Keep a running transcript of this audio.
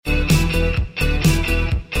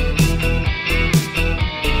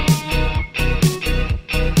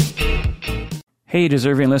Hey,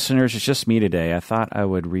 deserving listeners, it's just me today. I thought I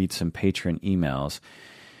would read some patron emails.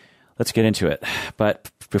 Let's get into it.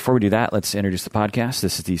 But before we do that, let's introduce the podcast.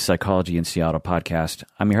 This is the Psychology in Seattle podcast.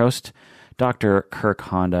 I'm your host, Dr. Kirk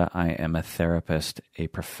Honda. I am a therapist, a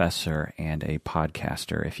professor, and a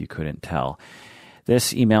podcaster, if you couldn't tell.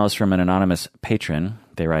 This email is from an anonymous patron.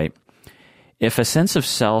 They write, if a sense of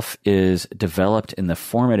self is developed in the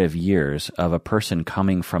formative years of a person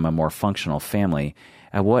coming from a more functional family,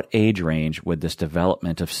 at what age range would this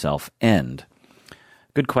development of self end?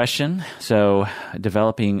 Good question. So,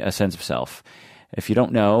 developing a sense of self. If you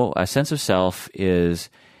don't know, a sense of self is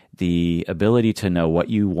the ability to know what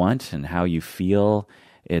you want and how you feel.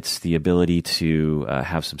 It's the ability to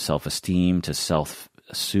have some self-esteem, to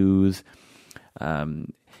self-soothe. The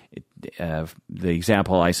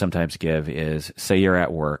example I sometimes give is, say you're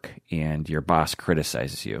at work and your boss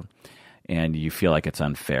criticizes you and you feel like it's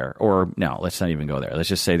unfair. Or no, let's not even go there. Let's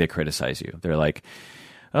just say they criticize you. They're like,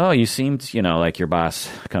 oh, you seemed, like your boss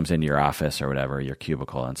comes into your office or whatever, your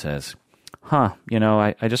cubicle, and says, I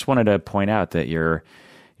just wanted to point out that your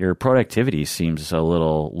productivity seems a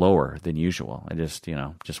little lower than usual. I just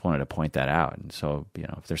wanted to point that out. And so,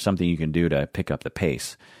 if there's something you can do to pick up the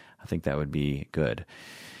pace, I think that would be good.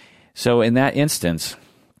 So in that instance,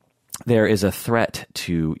 there is a threat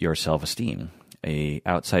to your self-esteem. An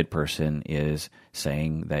outside person is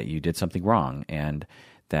saying that you did something wrong and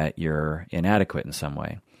that you're inadequate in some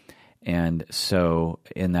way. And so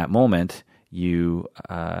in that moment, if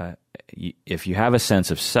you have a sense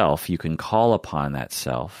of self, you can call upon that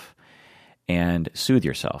self and soothe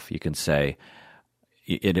yourself. You can say,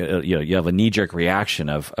 you have a knee-jerk reaction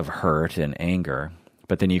of hurt and anger.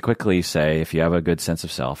 But then you quickly say, if you have a good sense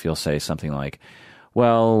of self, you'll say something like,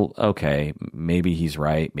 well, okay, maybe he's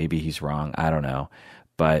right, maybe he's wrong, I don't know.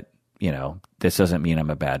 But, this doesn't mean I'm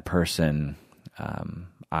a bad person.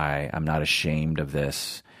 I'm not ashamed of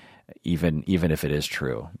this, even if it is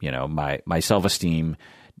true. My self-esteem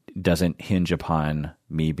doesn't hinge upon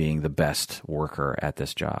me being the best worker at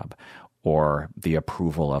this job or the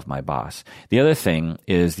approval of my boss. The other thing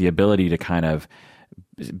is the ability to kind of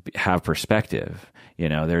have perspective.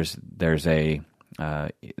 There's a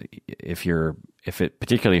if it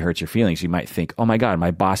particularly hurts your feelings, you might think, oh my God, my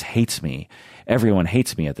boss hates me. Everyone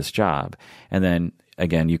hates me at this job. And then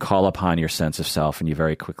again, you call upon your sense of self and you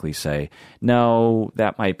very quickly say, no,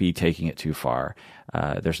 that might be taking it too far.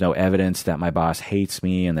 There's no evidence that my boss hates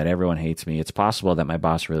me and that everyone hates me. It's possible that my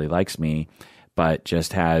boss really likes me, but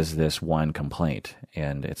just has this one complaint,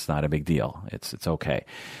 and it's not a big deal. It's okay.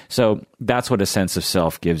 So that's what a sense of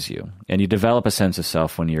self gives you. And you develop a sense of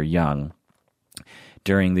self when you're young,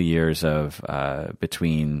 during the years of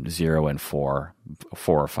between 0 and 4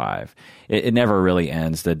 or 5. It never really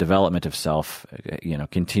ends. The development of self,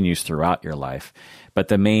 continues throughout your life. But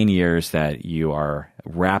the main years that you are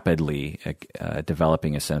rapidly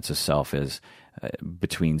developing a sense of self is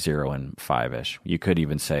between 0 and 5-ish. You could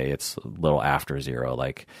even say it's a little after 0,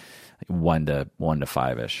 like 1 to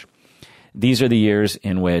 5-ish. These are the years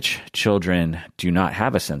in which children do not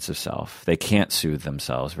have a sense of self. They can't soothe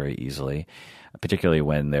themselves very easily, particularly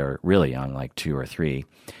when they're really young, like 2 or 3.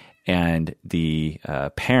 And the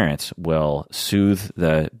parents will soothe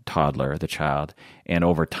the toddler, the child, and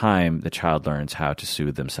over time, the child learns how to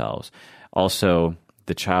soothe themselves. Also,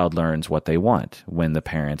 the child learns what they want when the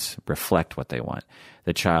parents reflect what they want.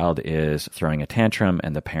 The child is throwing a tantrum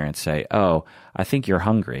and the parents say, oh, I think you're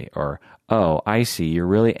hungry, or, oh, I see, you're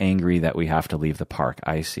really angry that we have to leave the park,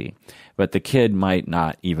 I see. But the kid might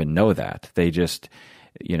not even know that. They just,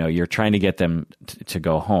 you're trying to get them to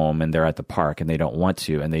go home and they're at the park and they don't want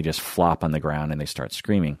to, and they just flop on the ground and they start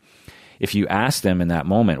screaming. If you ask them in that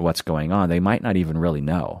moment what's going on, they might not even really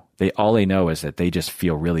know. All they know is that they just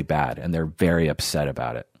feel really bad and they're very upset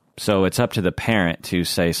about it. So it's up to the parent to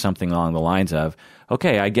say something along the lines of,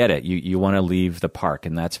 okay, I get it. You want to leave the park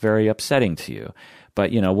and that's very upsetting to you.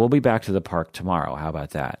 But, we'll be back to the park tomorrow. How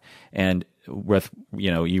about that? And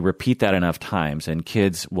you repeat that enough times and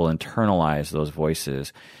kids will internalize those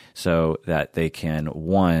voices so that they can,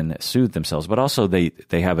 one, soothe themselves, but also they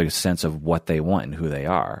have a sense of what they want and who they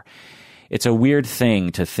are. It's a weird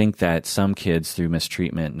thing to think that some kids, through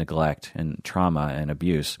mistreatment, neglect, and trauma and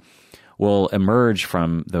abuse, will emerge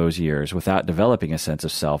from those years without developing a sense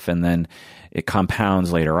of self, and then it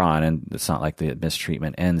compounds later on, and it's not like the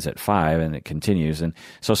mistreatment ends at 5 and it continues. And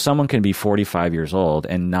so someone can be 45 years old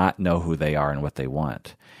and not know who they are and what they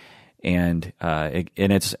want. And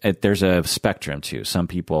there's a spectrum too. Some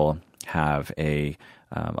people have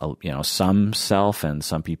some self, and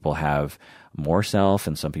some people have more self,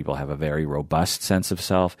 and some people have a very robust sense of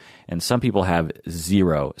self, and some people have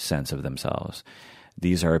zero sense of themselves.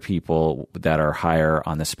 These are people that are higher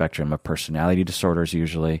on the spectrum of personality disorders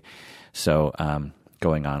usually. So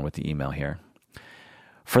going on with the email here.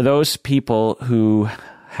 For those people who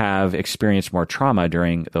have experienced more trauma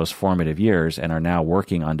during those formative years and are now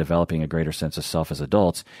working on developing a greater sense of self as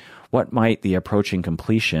adults, what might the approaching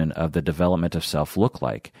completion of the development of self look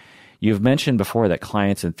like? You've mentioned before that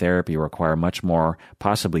clients in therapy require much more,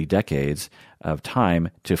 possibly decades of time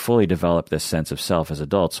to fully develop this sense of self as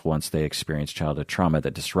adults once they experience childhood trauma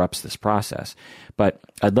that disrupts this process. But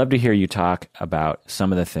I'd love to hear you talk about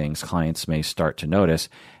some of the things clients may start to notice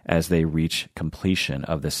as they reach completion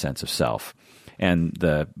of this sense of self. And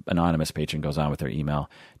the anonymous patron goes on with their email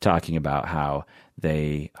talking about how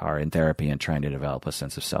they are in therapy and trying to develop a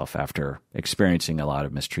sense of self after experiencing a lot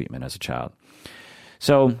of mistreatment as a child.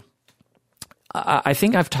 So I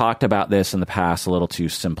think I've talked about this in the past a little too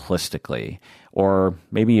simplistically, or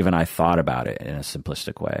maybe even I thought about it in a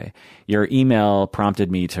simplistic way. Your email prompted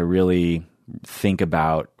me to really think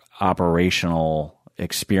about operational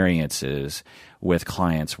experiences with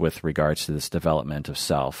clients with regards to this development of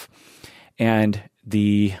self. And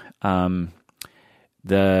the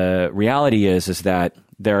reality is that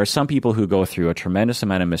there are some people who go through a tremendous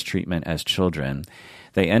amount of mistreatment as children.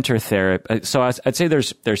 They enter therapy. So I'd say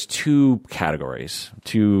there's two categories,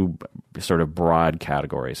 two sort of broad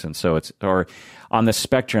categories. And so or on the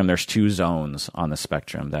spectrum, there's two zones on the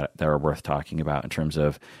spectrum that are worth talking about in terms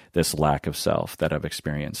of this lack of self that I've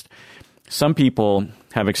experienced. Some people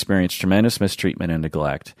have experienced tremendous mistreatment and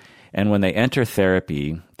neglect. And when they enter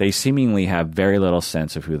therapy, they seemingly have very little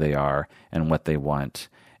sense of who they are and what they want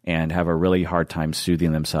and have a really hard time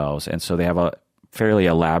soothing themselves. And so they have a fairly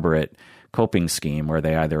elaborate coping scheme where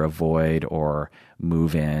they either avoid or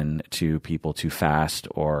move in to people too fast,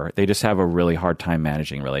 or they just have a really hard time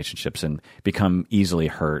managing relationships and become easily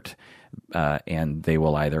hurt, and they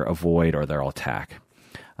will either avoid or they'll attack.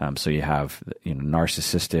 So you have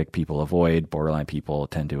narcissistic people avoid, borderline people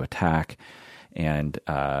tend to attack, and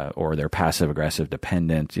or they're passive aggressive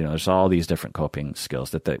dependent. There's all these different coping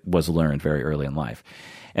skills that was learned very early in life.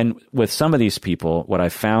 And with some of these people, what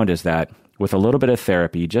I've found is that with a little bit of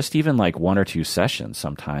therapy, just even like 1 or 2 sessions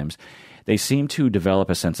sometimes, they seem to develop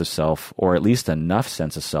a sense of self, or at least enough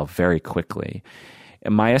sense of self, very quickly.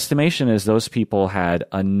 And my estimation is those people had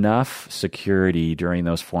enough security during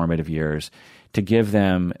those formative years to give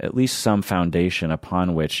them at least some foundation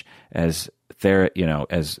upon which as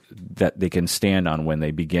that they can stand on when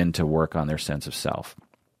they begin to work on their sense of self.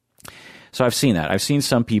 So I've seen that. I've seen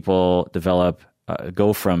some people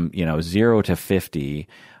go from 0 to 50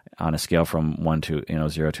 on a scale from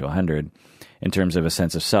 0 to 100 in terms of a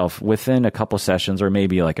sense of self within a couple sessions or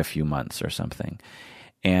maybe like a few months or something.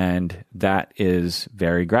 And that is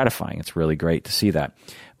very gratifying. It's really great to see that.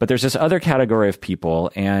 But there's this other category of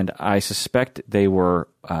people, and I suspect they were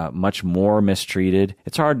much more mistreated.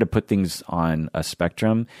 It's hard to put things on a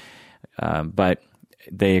spectrum, but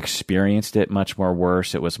they experienced it much more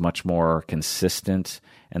worse. It was much more consistent,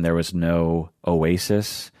 and there was no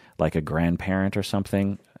oasis like a grandparent or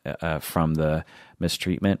something from the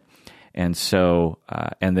mistreatment. And so,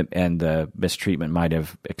 and the mistreatment might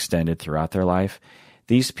have extended throughout their life.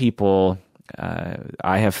 These people,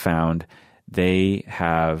 I have found, they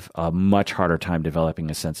have a much harder time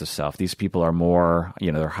developing a sense of self. These people are more,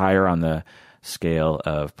 they're higher on the scale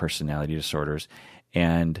of personality disorders,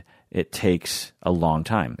 and it takes a long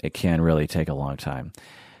time. It can really take a long time.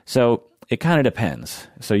 So it kind of depends.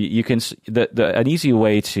 So you can, an easy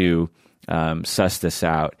way to suss this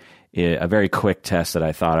out, a very quick test that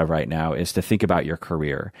I thought of right now is to think about your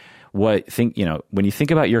career. When you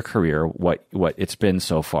think about your career, what it's been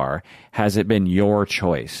so far, has it been your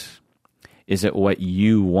choice? Is it what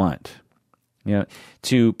you want?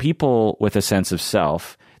 To people with a sense of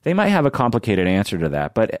self, they might have a complicated answer to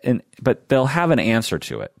that, but they'll have an answer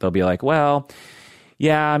to it. They'll be like, well,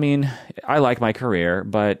 yeah, I mean, I like my career,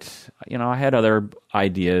 but I had other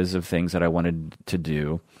ideas of things that I wanted to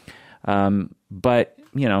do. But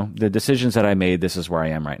the decisions that I made, this is where I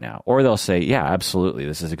am right now. Or they'll say, yeah, absolutely,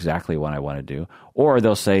 this is exactly what I want to do. Or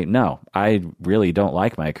they'll say, no, I really don't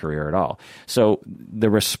like my career at all. So the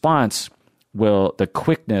response the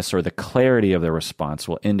quickness or the clarity of the response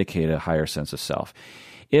will indicate a higher sense of self.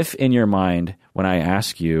 If in your mind, when I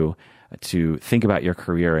ask you to think about your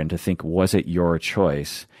career and to think, was it your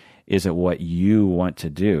choice? Is it what you want to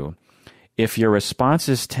do? If your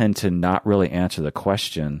responses tend to not really answer the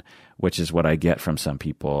question, which is what I get from some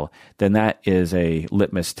people, then that is a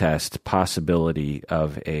litmus test possibility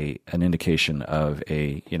of an indication of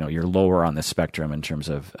you're lower on the spectrum in terms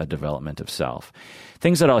of a development of self.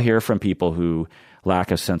 Things that I'll hear from people who lack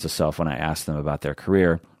a sense of self when I ask them about their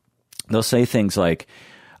career, they'll say things like,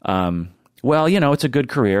 well, it's a good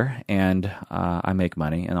career and I make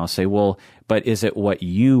money. And I'll say, well, but is it what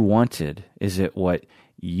you wanted? Is it what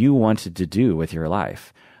you wanted to do with your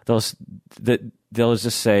life? They'll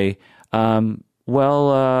just say,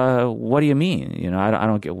 well, what do you mean? I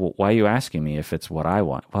don't get, why are you asking me if it's what I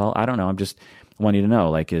want? Well, I don't know. I'm just wanting to know,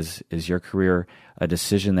 like, is your career a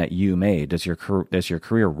decision that you made? Does your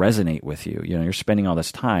career resonate with you? You're spending all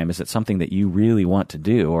this time. Is it something that you really want to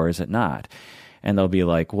do, or is it not? And they'll be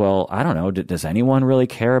like, well, I don't know. Does anyone really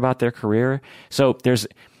care about their career? So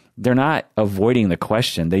they're not avoiding the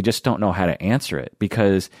question. They just don't know how to answer it,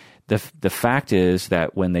 because the fact is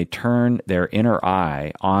that when they turn their inner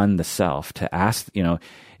eye on the self to ask,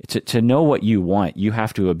 to know what you want, you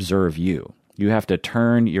have to observe you. You have to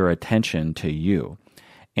turn your attention to you.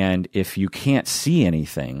 And if you can't see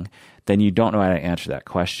anything, then you don't know how to answer that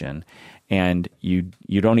question. And you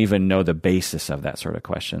don't even know the basis of that sort of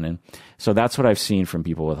question. And so that's what I've seen from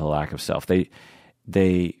people with a lack of self.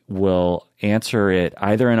 They will answer it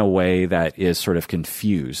either in a way that is sort of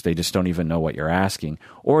confused. They just don't even know what you're asking,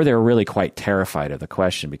 or they're really quite terrified of the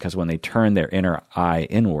question, because when they turn their inner eye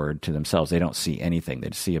inward to themselves, they don't see anything. They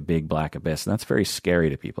just see a big black abyss. And that's very scary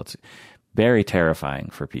to people. It's very terrifying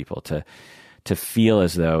for people to feel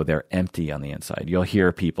as though they're empty on the inside. You'll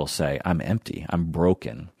hear people say, I'm empty, I'm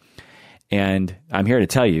broken. And I'm here to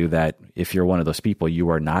tell you that if you're one of those people,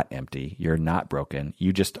 you are not empty, you're not broken,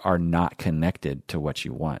 you just are not connected to what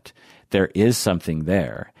you want. There is something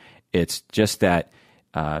there. It's just that,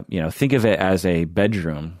 think of it as a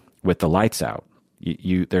bedroom with the lights out.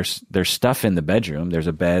 There's stuff in the bedroom. There's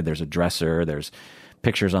a bed, there's a dresser, there's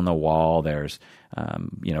pictures on the wall, there's,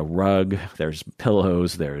 rug, there's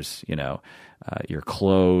pillows, there's, your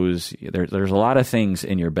clothes. There's a lot of things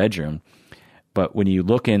in your bedroom. But when you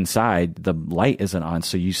look inside, the light isn't on,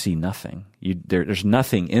 so you see nothing. There's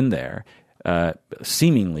nothing in there,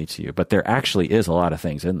 seemingly to you, but there actually is a lot of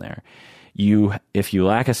things in there. If you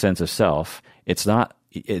lack a sense of self,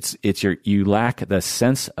 you lack the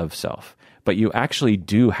sense of self, but you actually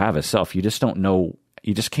do have a self. You just don't know,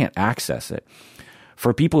 you just can't access it.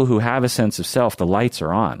 For people who have a sense of self, the lights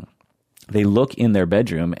are on. They look in their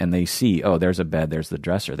bedroom and they see, oh, there's a bed, there's the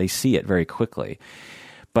dresser. They see it very quickly.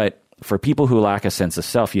 But for people who lack a sense of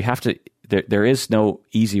self, you have to, there is no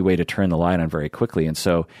easy way to turn the light on very quickly. And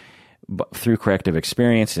so through corrective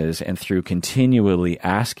experiences and through continually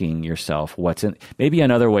asking yourself what's in, maybe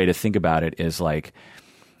another way to think about it is like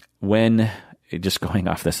just going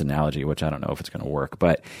off this analogy, which I don't know if it's going to work,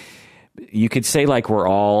 but you could say like we're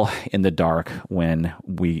all in the dark when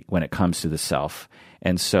it comes to the self.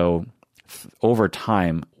 And so over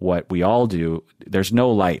time, what we all do, there's no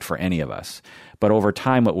light for any of us. But over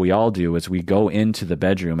time, what we all do is we go into the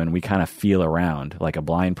bedroom and we kind of feel around like a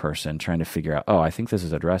blind person trying to figure out, oh, I think this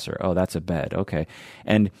is a dresser. Oh, that's a bed. Okay.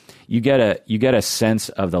 And you get a sense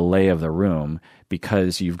of the lay of the room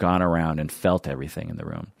because you've gone around and felt everything in the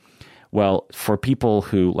room. Well, for people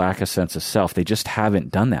who lack a sense of self, they just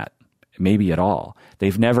haven't done that, maybe at all.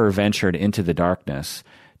 They've never ventured into the darkness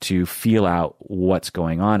to feel out what's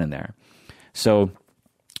going on in there. So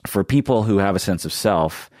for people who have a sense of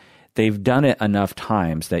self, they've done it enough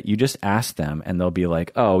times that you just ask them and they'll be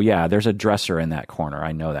like, oh yeah, there's a dresser in that corner.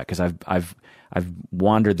 I know that because I've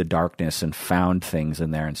wandered the darkness and found things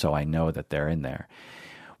in there. And so I know that they're in there.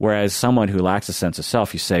 Whereas someone who lacks a sense of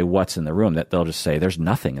self, you say, what's in the room? That they'll just say, there's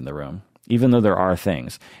nothing in the room, even though there are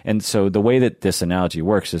things. And so the way that this analogy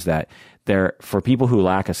works is that for people who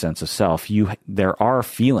lack a sense of self, there are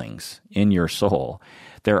feelings in your soul.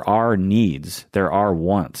 There are needs. There are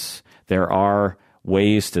wants. There are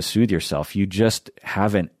ways to soothe yourself. You just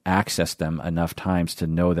haven't accessed them enough times to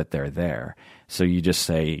know that they're there. So you just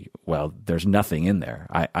say, well, there's nothing in there.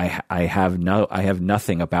 I have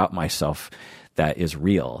nothing about myself that is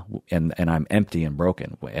real, and I'm empty and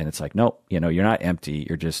broken. And it's like, no, you're not empty.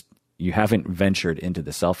 You haven't ventured into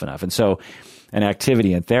the self enough. And so an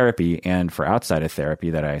activity in therapy and for outside of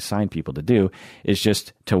therapy that I assign people to do is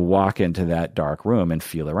just to walk into that dark room and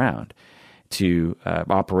feel around.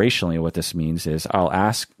 Operationally, what this means is I'll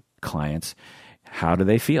ask clients, how do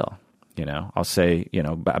they feel? I'll say,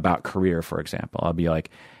 about career, for example. I'll be like,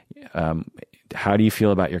 how do you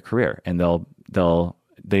feel about your career? And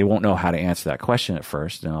they won't know how to answer that question at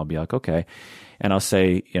first. And I'll be like, okay. And I'll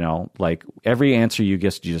say, like every answer you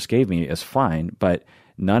just gave me is fine, but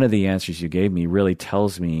none of the answers you gave me really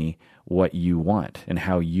tells me what you want and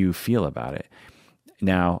how you feel about it.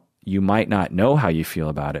 Now, you might not know how you feel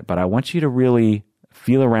about it, but I want you to really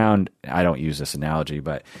feel around. I don't use this analogy,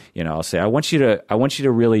 but I'll say I want you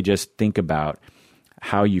to really just think about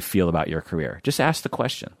how you feel about your career. Just ask the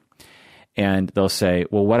question. And they'll say,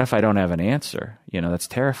 well, what if I don't have an answer? That's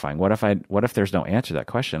terrifying. What if there's no answer to that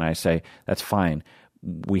question? I say, that's fine.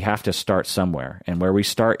 We have to start somewhere. And where we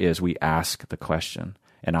start is we ask the question.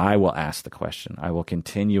 And I will ask the question. I will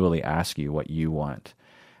continually ask you what you want.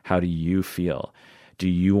 How do you feel? Do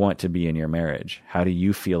you want to be in your marriage? How do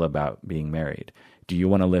you feel about being married? Do you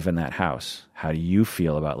want to live in that house? How do you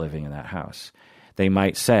feel about living in that house? They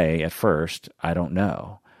might say at first, I don't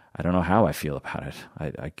know. I don't know how I feel about it.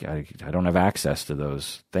 I don't have access to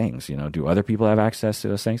those things. Do other people have access to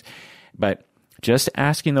those things? But just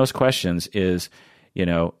asking those questions is,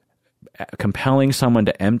 compelling someone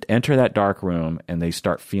to enter that dark room, and they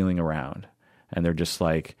start feeling around, and they're just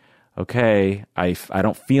like, okay, I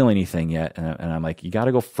don't feel anything yet. And I'm like, you got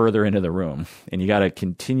to go further into the room, and you got to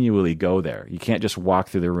continually go there. You can't just walk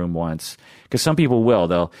through the room once, because some people will.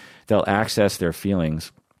 They'll access their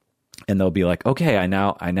feelings, and they'll be like, okay, I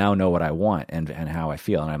now know what I want and how I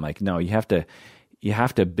feel. And I'm like, no, you have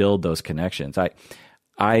to build those connections.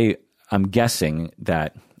 I'm guessing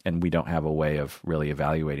that, and we don't have a way of really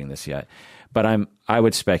evaluating this yet, but I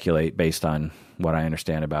would speculate based on what I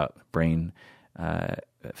understand about brain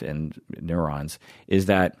and neurons, is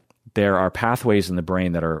that there are pathways in the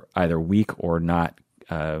brain that are either weak or not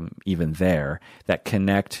even there, that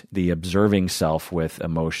connect the observing self with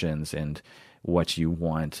emotions and what you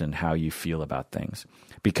want and how you feel about things.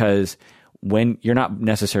 Because when you're not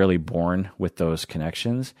necessarily born with those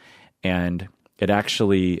connections, and it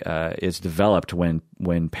actually is developed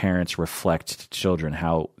when parents reflect to children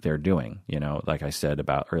how they're doing, like I said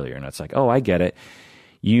about earlier. And it's like, oh, I get it.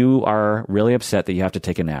 You are really upset that you have to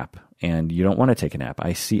take a nap, and you don't want to take a nap.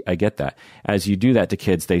 I get that. As you do that to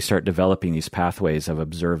kids, they start developing these pathways of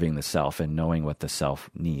observing the self and knowing what the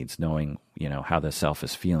self needs, knowing, how the self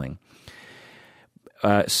is feeling.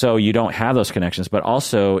 So you don't have those connections, but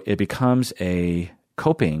also it becomes a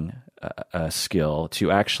coping skill to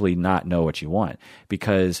actually not know what you want.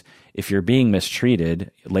 Because if you're being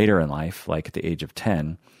mistreated later in life, like at the age of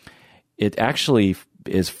 10, it actually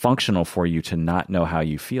is functional for you to not know how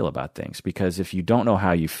you feel about things. Because if you don't know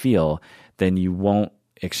how you feel, then you won't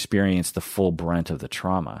experience the full brunt of the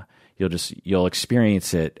trauma. You'll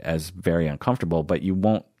experience it as very uncomfortable, but you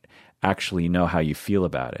won't actually know how you feel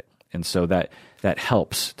about it. And so that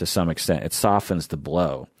helps to some extent. It softens the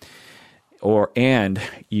blow. And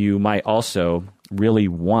you might also really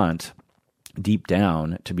want deep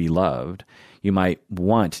down to be loved. You might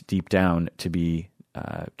want deep down to be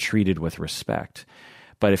treated with respect.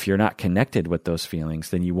 But if you're not connected with those feelings,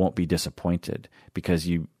 then you won't be disappointed, because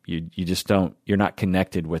you just don't. You're not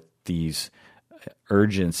connected with these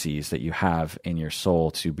urgencies that you have in your soul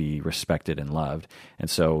to be respected and loved, and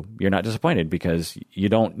so you're not disappointed because you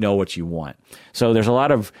don't know what you want. So there's a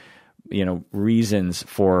lot of reasons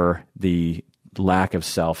for the lack of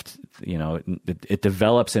self. It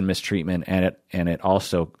develops in mistreatment, and it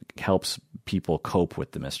also helps people cope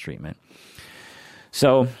with the mistreatment.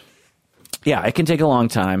 So, yeah, it can take a long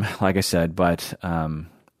time, like I said, but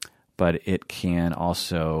it can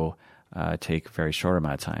also take a very short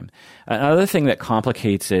amount of time. Another thing that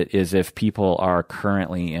complicates it is if people are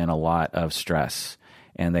currently in a lot of stress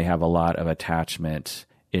and they have a lot of attachment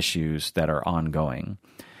issues that are ongoing.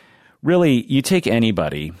 Really, you take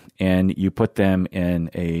anybody and you put them in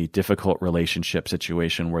a difficult relationship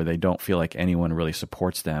situation where they don't feel like anyone really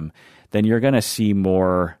supports them, then you're going to see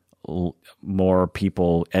more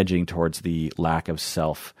people edging towards the lack of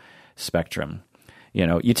self spectrum.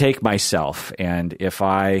 You take myself, and if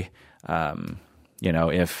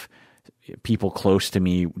if people close to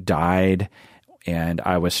me died and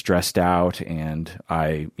I was stressed out and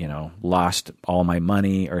I, lost all my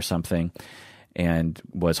money or something and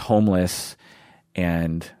was homeless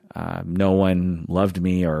and no one loved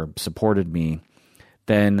me or supported me,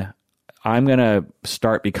 then I'm going to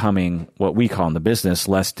start becoming what we call in the business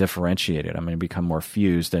less differentiated. I'm going to become more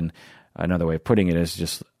fused. And another way of putting it is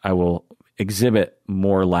just I will exhibit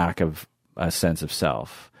more lack of a sense of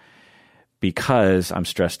self because I'm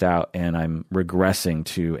stressed out and I'm regressing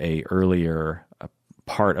to a earlier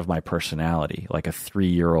part of my personality, like a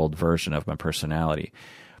 3-year-old version of my personality.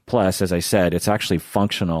 Plus, as I said, it's actually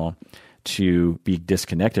functional to be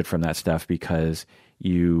disconnected from that stuff because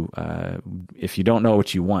if you don't know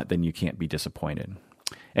what you want, then you can't be disappointed.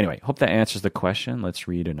 Anyway, hope that answers the question. Let's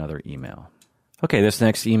read another email. Okay, this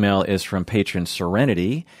next email is from patron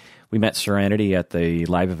Serenity. We met Serenity at the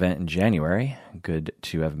live event in January. Good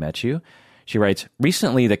to have met you. She writes,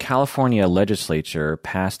 recently the California legislature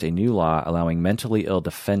passed a new law allowing mentally ill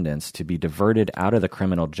defendants to be diverted out of the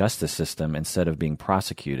criminal justice system instead of being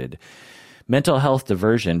prosecuted. Mental health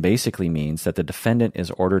diversion basically means that the defendant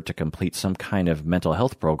is ordered to complete some kind of mental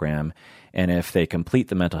health program, and if they complete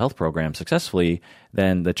the mental health program successfully,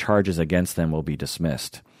 then the charges against them will be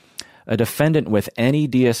dismissed. A defendant with any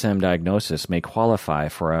DSM diagnosis may qualify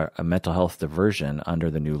for a mental health diversion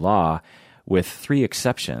under the new law, with 3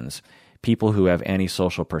 exceptions: people who have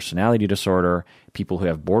antisocial personality disorder, people who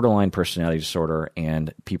have borderline personality disorder,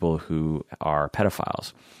 and people who are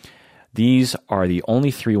pedophiles. These are the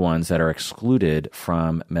only 3 ones that are excluded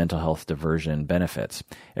from mental health diversion benefits.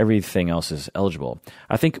 Everything else is eligible.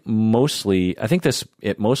 It mostly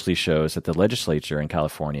shows that the legislature in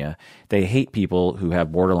California, they hate people who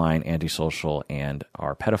have borderline antisocial and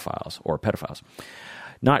are pedophiles.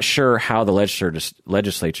 Not sure how the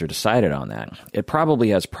legislature decided on that. It probably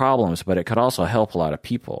has problems, but it could also help a lot of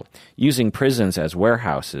people. Using prisons as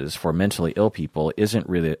warehouses for mentally ill people isn't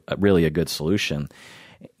really a good solution.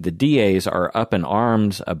 The DAs are up in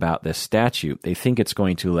arms about this statute. They think it's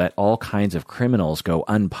going to let all kinds of criminals go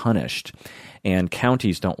unpunished, and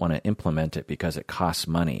counties don't want to implement it because it costs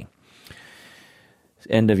money.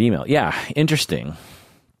 End of email. Yeah, interesting.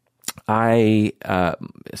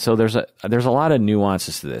 So there's a lot of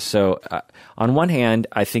nuances to this. So on one hand,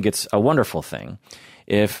 I think it's a wonderful thing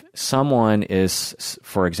if someone is,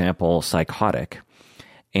 for example, psychotic,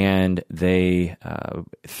 and they,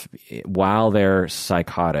 while they're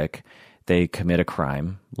psychotic, they commit a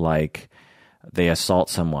crime, like they assault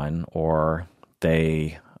someone or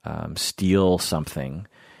they steal something.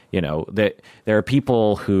 That there are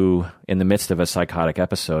people who, in the midst of a psychotic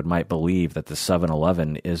episode, might believe that the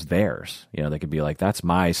 7-Eleven is theirs. They could be like, that's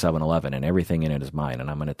my 7-Eleven and everything in it is mine, and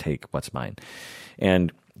I'm going to take what's mine.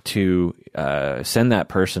 And to send that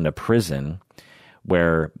person to prison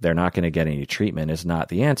where they're not going to get any treatment is not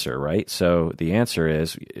the answer, right? So the answer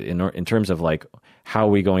is, in terms of like, how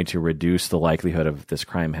are we going to reduce the likelihood of this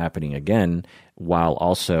crime happening again while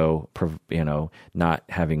also, not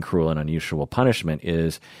having cruel and unusual punishment,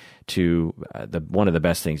 is to one of the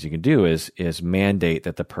best things you can do is mandate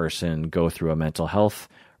that the person go through a mental health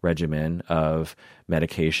regimen of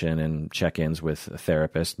medication and check-ins with a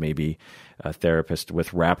therapist, maybe a therapist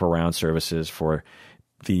with wraparound services for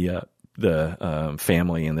the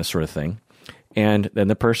family and this sort of thing. And then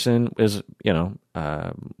the person is,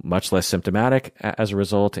 much less symptomatic as a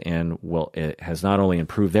result, and it has not only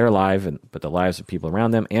improved their life, but the lives of people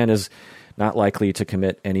around them, and is not likely to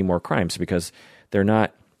commit any more crimes because they're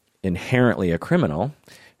not inherently a criminal.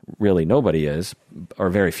 Really, nobody is, or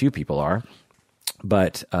very few people are,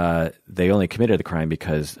 but they only committed the crime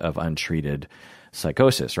because of untreated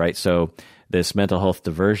psychosis, right? So this mental health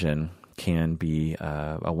diversion can be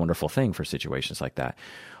a wonderful thing for situations like that.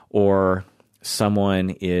 Or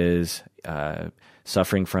someone is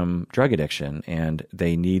suffering from drug addiction and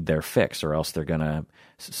they need their fix, or else they're going to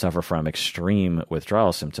suffer from extreme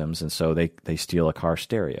withdrawal symptoms, and so they steal a car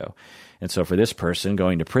stereo. And so for this person,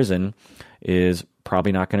 going to prison is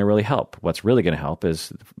probably not going to really help. What's really going to help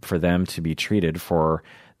is for them to be treated for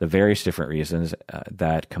the various different reasons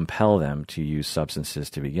that compel them to use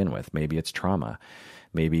substances to begin with. Maybe it's trauma.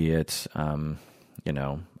 Maybe it's,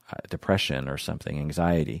 depression or something,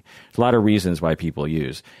 anxiety. There's a lot of reasons why people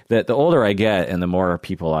use. The older I get and the more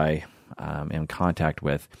people I am in contact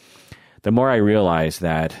with, the more I realize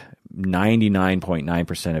that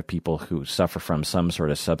 99.9% of people who suffer from some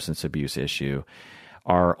sort of substance abuse issue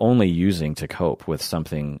are only using to cope with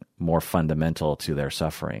something more fundamental to their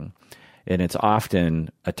suffering. And it's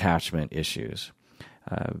often attachment issues.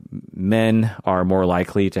 Men are more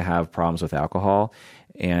likely to have problems with alcohol,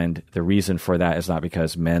 and the reason for that is not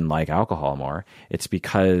because men like alcohol more. It's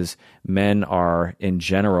because men are, in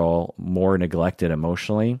general, more neglected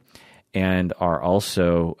emotionally, and are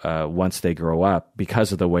also, once they grow up,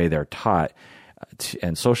 because of the way they're taught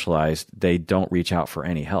and socialized, they don't reach out for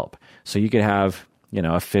any help. So you could have, a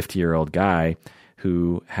 50-year-old guy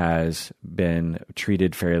who has been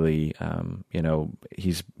treated fairly,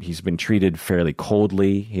 he's been treated fairly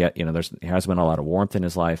coldly. There hasn't been a lot of warmth in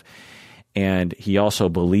his life. And he also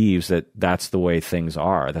believes that that's the way things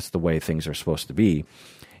are. That's the way things are supposed to be.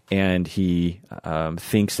 And he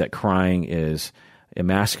thinks that crying is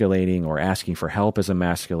emasculating, or asking for help is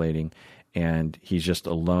emasculating. And he's just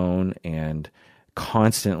alone and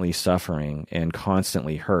constantly suffering and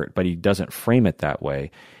constantly hurt. But he doesn't frame it that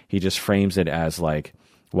way. He just frames it as like,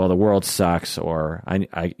 well, the world sucks, or I'm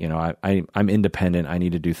independent. I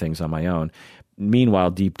need to do things on my own.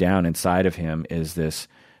 Meanwhile, deep down inside of him is this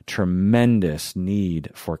tremendous need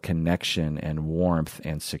for connection and warmth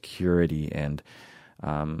and security, and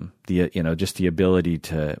just the ability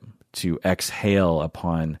to exhale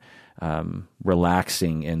upon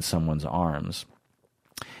relaxing in someone's arms.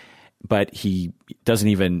 but he doesn't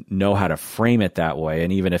even know how to frame it that way.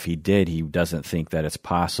 And even if he did, he doesn't think that it's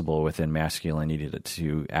possible within masculinity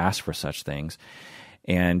to ask for such things.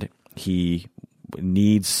 And he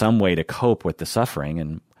needs some way to cope with the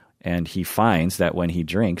suffering. And he finds that when he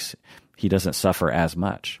drinks, he doesn't suffer as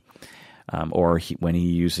much. When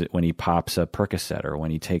he pops a Percocet, or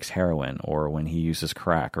when he takes heroin, or when he uses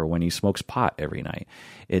crack, or when he smokes pot every night,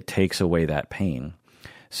 it takes away that pain.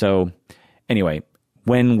 So anyway,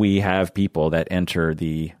 when we have people that enter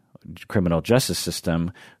the criminal justice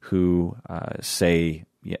system who say,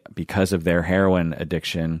 because of their heroin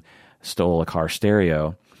addiction, stole a car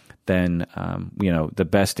stereo, then the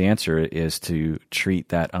best answer is to treat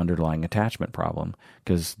that underlying attachment problem,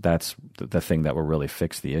 because that's the thing that will really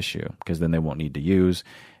fix the issue, because then they won't need to use,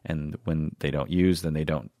 and when they don't use, then they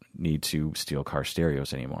don't need to steal car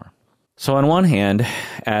stereos anymore. So on one hand,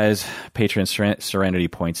 as Patron Serenity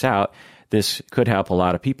points out, this could help a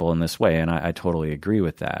lot of people in this way, and I totally agree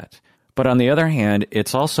with that. But on the other hand,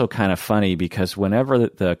 it's also kind of funny, because whenever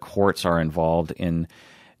the courts are involved in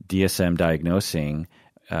DSM diagnosing,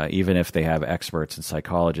 even if they have experts and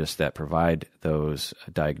psychologists that provide those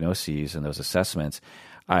diagnoses and those assessments,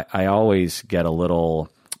 I always get a little,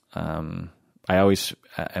 am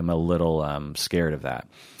a little scared of that.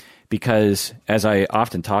 Because as I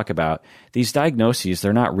often talk about, these diagnoses,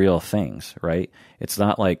 they're not real things, right? It's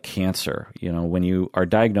not like cancer. When you are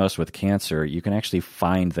diagnosed with cancer, you can actually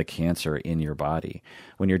find the cancer in your body.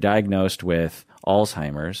 When you're diagnosed with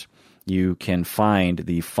Alzheimer's, you can find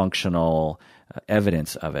the functional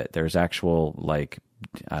evidence of it. There's actual,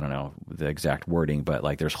 I don't know the exact wording, but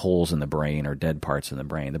there's holes in the brain or dead parts in the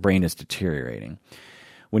brain. The brain is deteriorating.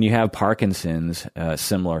 When you have Parkinson's,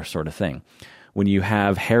 similar sort of thing. When you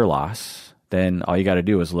have hair loss, then all you got to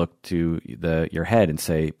do is look to your head and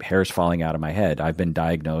say, hair's falling out of my head. I've been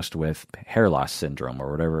diagnosed with hair loss syndrome, or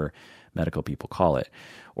whatever medical people call it.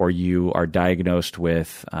 Or you are diagnosed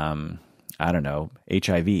with, HIV.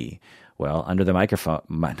 Well, under the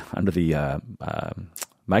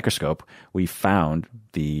microscope, we found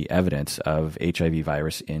the evidence of HIV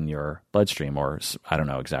virus in your bloodstream, or I don't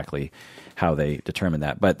know exactly how they determine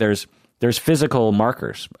that. But there's physical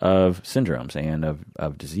markers of syndromes and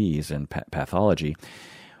of disease and pathology.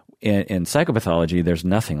 In psychopathology, there's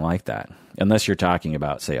nothing like that, unless you're talking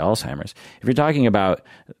about, say, Alzheimer's. If you're talking about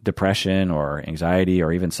depression or anxiety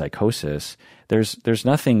or even psychosis, there's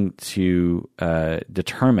nothing to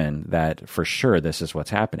determine that for sure this is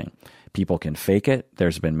what's happening. People can fake it.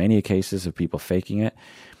 There's been many cases of people faking it.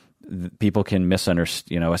 People can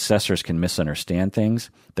misunderstand, assessors can misunderstand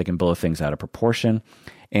things. They can blow things out of proportion.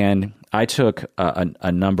 And I took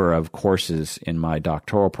a number of courses in my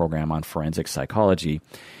doctoral program on forensic psychology,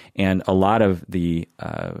 and a lot of the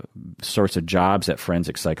sorts of jobs that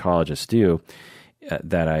forensic psychologists do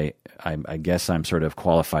that I guess I'm sort of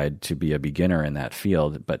qualified to be a beginner in that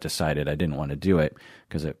field, but decided I didn't want to do it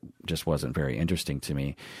because it just wasn't very interesting to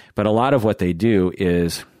me. But a lot of what they do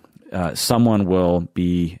is someone will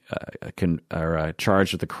be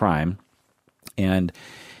charged with a crime, and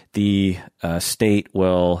the state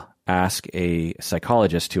will ask a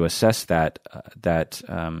psychologist to assess that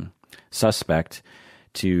suspect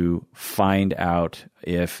to find out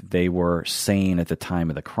if they were sane at the time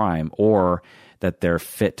of the crime, or that they're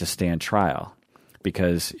fit to stand trial.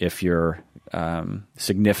 Because if you're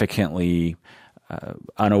significantly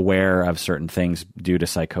unaware of certain things due to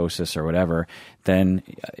psychosis or whatever, then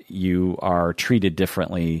you are treated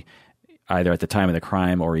differently either at the time of the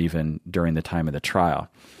crime or even during the time of the trial.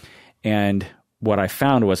 And what I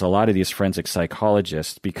found was a lot of these forensic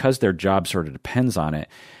psychologists, because their job sort of depends on it,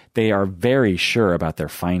 they are very sure about their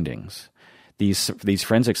findings. These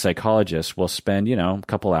forensic psychologists will spend, a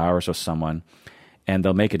couple hours with someone, and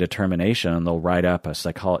they'll make a determination, and they'll write up a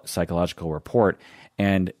psychological report,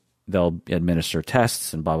 and they'll administer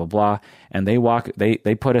tests and blah, blah, blah. And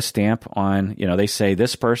they put a stamp on, they say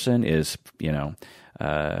this person is,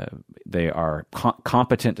 they are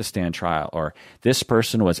competent to stand trial, or this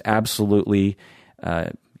person was absolutely,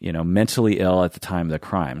 mentally ill at the time of the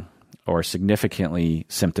crime, or significantly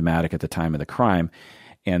symptomatic at the time of the crime,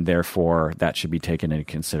 and therefore that should be taken into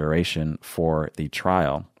consideration for the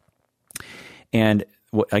trial. And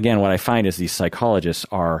again, what I find is these psychologists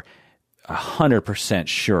are 100%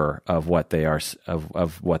 sure of what they are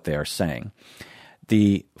of what they are saying.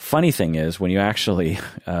 The funny thing is, when you actually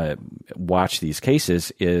watch these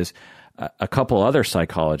cases, is a couple other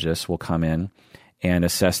psychologists will come in and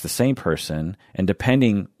assess the same person, and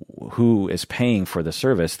depending who is paying for the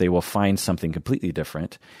service, they will find something completely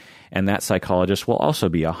different, and that psychologist will also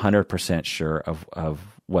be 100% sure of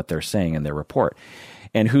what they're saying in their report.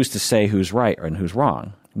 And who's to say who's right and who's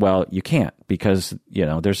wrong? Well, you can't, because,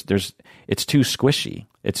 it's too squishy.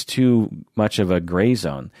 It's too much of a gray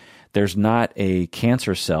zone. There's not a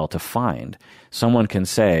cancer cell to find. Someone can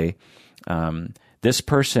say, this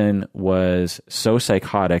person was so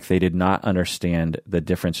psychotic they did not understand the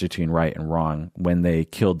difference between right and wrong when they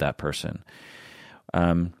killed that person.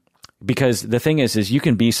 Because the thing is you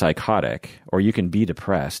can be psychotic or you can be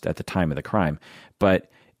depressed at the time of the crime, but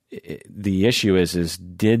the issue is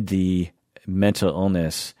did the mental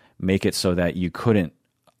illness make it so that you couldn't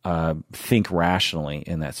think rationally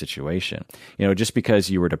in that situation? Just because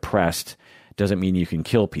you were depressed doesn't mean you can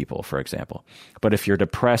kill people, for example. But if you're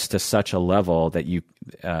depressed to such a level that you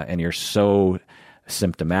and you're so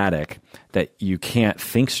symptomatic that you can't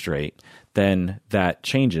think straight, then that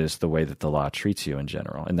changes the way that the law treats you in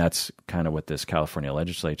general. And that's kind of what this California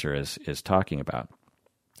legislature is talking about.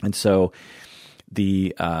 And so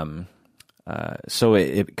so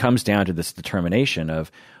it comes down to this determination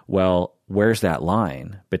of, well, where's that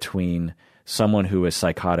line between someone who is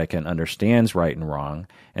psychotic and understands right and wrong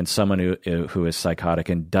and someone who is psychotic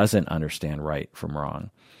and doesn't understand right from wrong?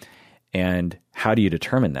 And how do you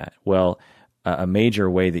determine that? Well, a major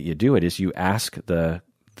way that you do it is you ask the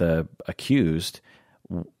accused,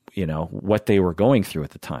 what they were going through at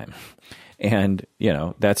the time. And,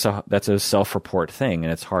 that's a self-report thing,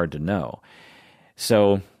 and it's hard to know.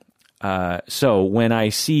 So when I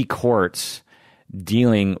see courts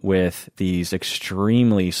dealing with these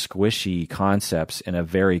extremely squishy concepts in a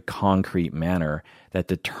very concrete manner that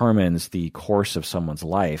determines the course of someone's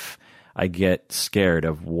life, I get scared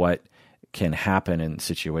of what can happen in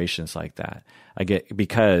situations like that.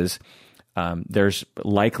 Because there's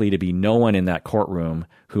likely to be no one in that courtroom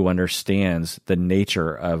who understands the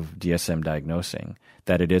nature of DSM diagnosing,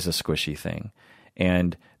 that it is a squishy thing.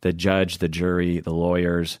 And the judge, the jury, the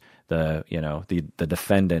lawyers, the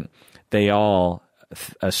defendant, they all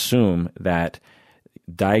assume that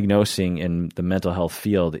diagnosing in the mental health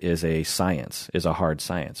field is a hard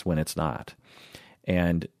science, when it's not.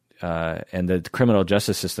 And the criminal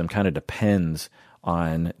justice system kind of depends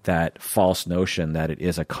on that false notion that it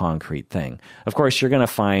is a concrete thing. Of course, you're going to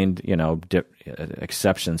find,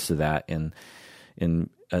 exceptions to that in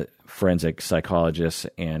forensic psychologists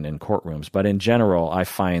and in courtrooms. But in general, I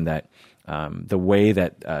find that the way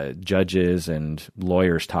that judges and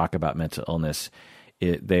lawyers talk about mental illness,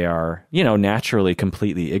 they are, naturally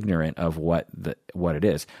completely ignorant of what it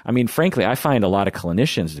is. I mean, frankly, I find a lot of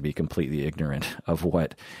clinicians to be completely ignorant of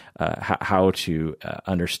how to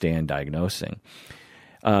understand diagnosing.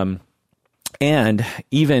 And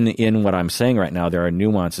even in what I'm saying right now, there are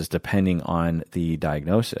nuances depending on the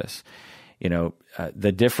diagnosis.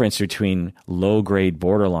 The difference between low-grade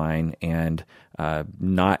borderline and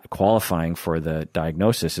not qualifying for the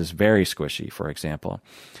diagnosis is very squishy, for example.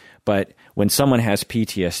 But when someone has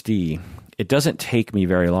PTSD, it doesn't take me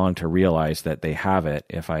very long to realize that they have it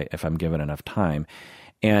if I'm given enough time.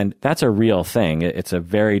 And that's a real thing. It's a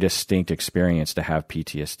very distinct experience to have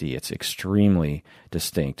PTSD. It's extremely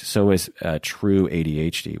distinct. So is true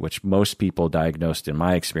ADHD, which most people diagnosed, in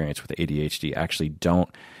my experience with ADHD, actually don't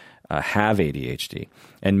have ADHD.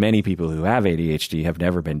 And many people who have ADHD have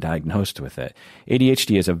never been diagnosed with it.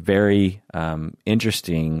 ADHD is a very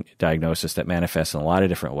interesting diagnosis that manifests in a lot of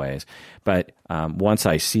different ways. But once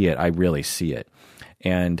I see it, I really see it.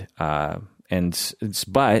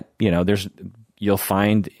 You'll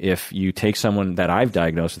find if you take someone that I've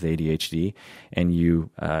diagnosed with ADHD and you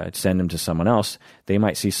send them to someone else, they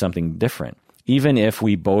might see something different. Even if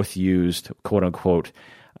we both used, quote unquote,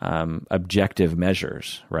 objective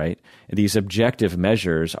measures, right? These objective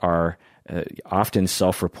measures are often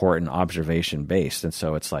self-report and observation based. And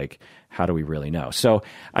so it's like, how do we really know? So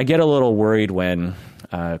I get a little worried when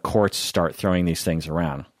courts start throwing these things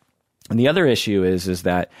around. And the other issue is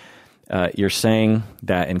that you're saying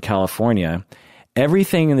that in California,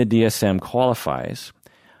 everything in the DSM qualifies.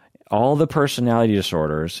 All the personality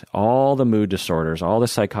disorders, all the mood disorders, all the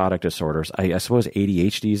psychotic disorders, I suppose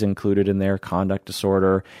ADHD is included in there, conduct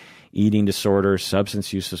disorder, eating disorders,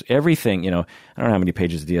 substance use, everything, I don't know how many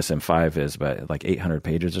pages DSM-5 is, but like 800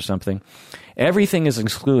 pages or something. Everything is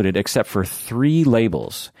excluded except for 3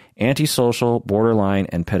 labels: antisocial, borderline,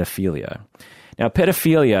 and pedophilia. Now,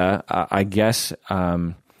 pedophilia, I guess,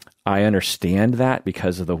 I understand that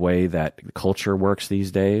because of the way that culture works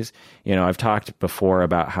these days. I've talked before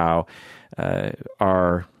about how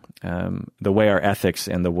the way our ethics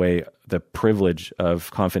and the way the privilege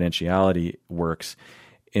of confidentiality works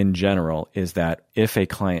in general is that if a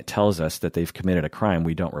client tells us that they've committed a crime,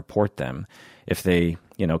 we don't report them. If they,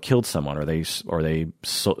 killed someone or they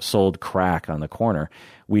sold crack on the corner,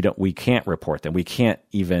 we can't report them. We can't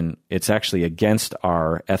even. It's actually against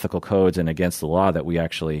our ethical codes and against the law that we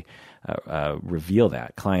actually reveal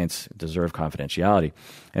that. Clients deserve confidentiality,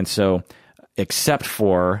 and so except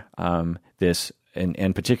for this.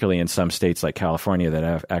 And particularly in some states like California that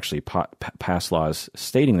have actually passed laws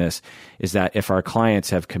stating this, is that if our clients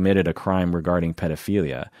have committed a crime regarding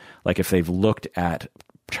pedophilia, like if they've looked at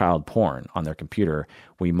child porn on their computer,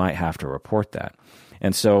 we might have to report that.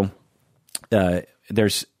 And so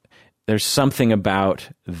there's something about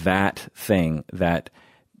that thing that,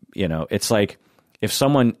 it's like if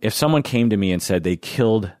someone came to me and said they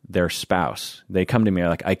killed their spouse, they come to me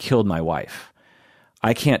like, I killed my wife.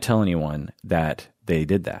 I can't tell anyone that they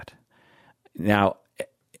did that. Now,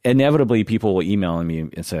 inevitably, people will email me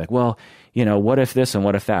and say, like, well, what if this and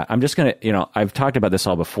what if that? I'm just going to, I've talked about this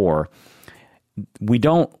all before.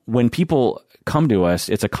 When people come to us,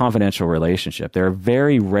 it's a confidential relationship. There are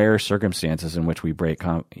very rare circumstances in which we break,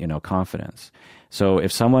 confidence. So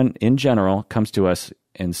if someone in general comes to us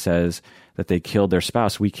and says that they killed their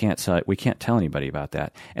spouse, we can't tell anybody about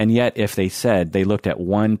that. And yet, if they said they looked at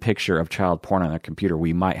one picture of child porn on their computer,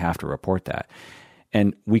 we might have to report that.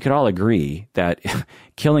 And we could all agree that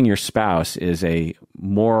killing your spouse is a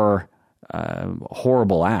more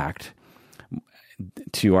horrible act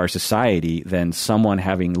to our society than someone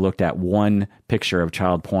having looked at one picture of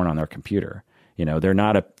child porn on their computer.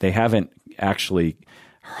 They haven't actually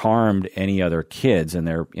harmed any other kids in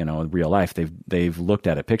their, in real life. They've looked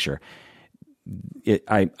at a picture.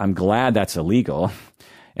 I'm glad that's illegal,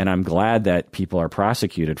 and I'm glad that people are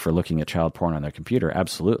prosecuted for looking at child porn on their computer.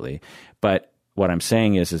 Absolutely. But what I'm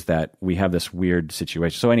saying is that we have this weird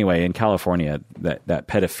situation. So anyway, in California, that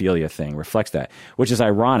pedophilia thing reflects that, which is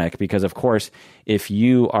ironic because, of course, if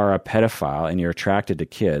you are a pedophile and you're attracted to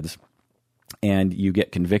kids and you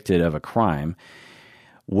get convicted of a crime,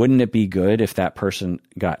 wouldn't it be good if that person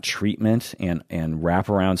got treatment and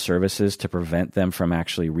wraparound services to prevent them from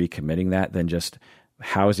actually recommitting that than just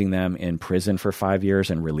housing them in prison for 5 years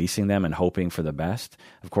and releasing them and hoping for the best?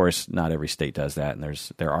 Of course, not every state does that, and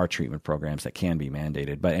there are treatment programs that can be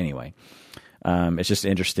mandated. But anyway, it's just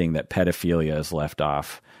interesting that pedophilia is left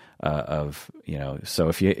off So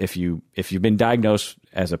if you've been diagnosed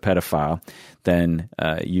as a pedophile, then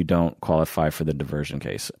you don't qualify for the diversion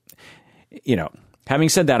case. Having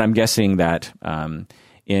said that, I'm guessing that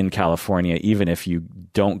in California, even if you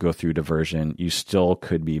don't go through diversion, you still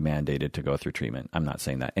could be mandated to go through treatment. I'm not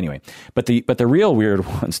saying that. Anyway, but the real weird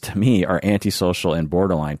ones to me are antisocial and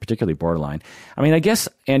borderline, particularly borderline. I mean, I guess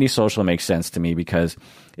antisocial makes sense to me because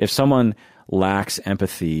if someone lacks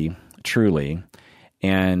empathy truly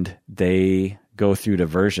and they go through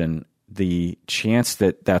diversion, the chance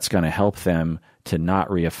that that's going to help them to not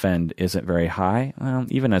reoffend isn't very high. Well,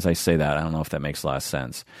 even as I say that, I don't know if that makes a lot of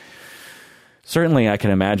sense. Certainly, I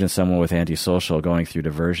can imagine someone with antisocial going through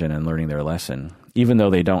diversion and learning their lesson. Even though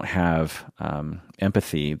they don't have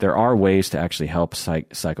empathy, there are ways to actually help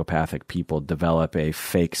psychopathic people develop a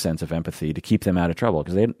fake sense of empathy to keep them out of trouble.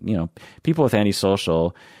 Because people with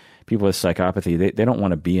antisocial, people with psychopathy, they don't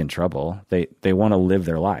want to be in trouble. They want to live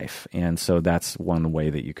their life, and so that's one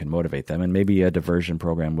way that you can motivate them. And maybe a diversion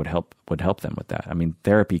program would help them with that. I mean,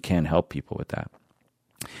 therapy can help people with that.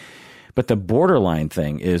 But the borderline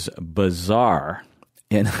thing is bizarre,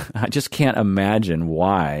 and I just can't imagine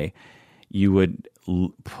why you would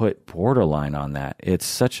put borderline on that. It's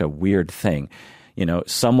such a weird thing.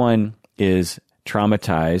 Someone is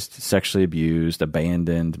traumatized, sexually abused,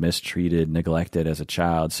 abandoned, mistreated, neglected as a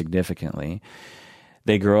child significantly.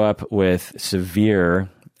 They grow up with severe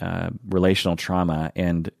relational trauma,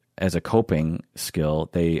 and as a coping skill,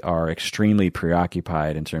 they are extremely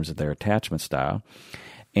preoccupied in terms of their attachment style.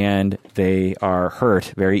 And they are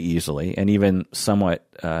hurt very easily and even somewhat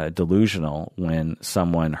delusional when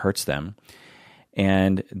someone hurts them.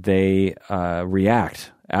 And they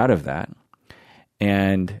react out of that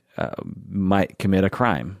and might commit a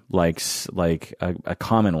crime. Like a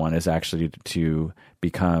common one is actually to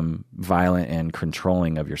become violent and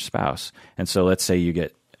controlling of your spouse. And so let's say you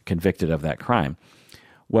get convicted of that crime.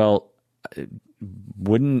 Well,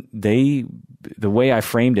 wouldn't they, the way I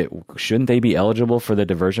framed it, shouldn't they be eligible for the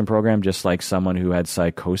diversion program just like someone who had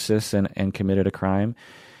psychosis and committed a crime?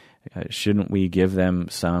 Shouldn't we give them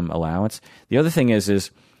some allowance? The other thing is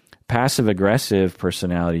passive-aggressive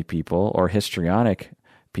personality people or histrionic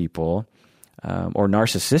people or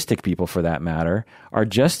narcissistic people, for that matter, are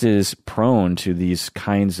just as prone to these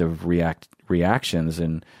kinds of reactions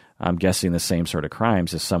and I'm guessing, the same sort of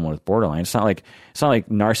crimes as someone with borderline. It's not like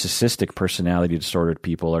narcissistic personality disordered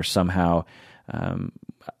people are somehow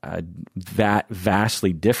that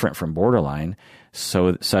vastly different from borderline,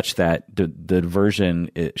 such that the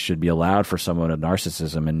diversion it should be allowed for someone with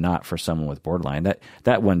narcissism and not for someone with borderline.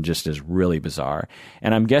 That one just is really bizarre.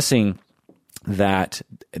 And I'm guessing that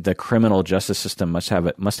the criminal justice system must have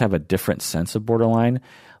a different sense of borderline.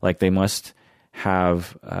 Like they must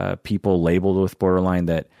have people labeled with borderline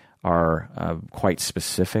that are quite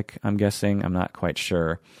specific, I'm guessing. I'm not quite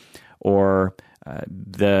sure. Or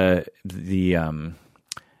the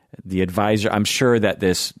advisor, I'm sure that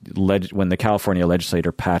when the California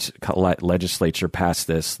legislature passed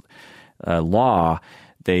this law,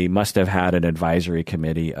 they must have had an advisory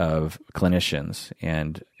committee of clinicians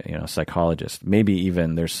and psychologists. Maybe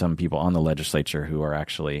even there's some people on the legislature who are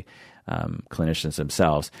actually clinicians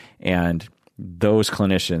themselves, and those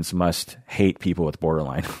clinicians must hate people with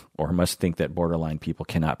borderline or must think that borderline people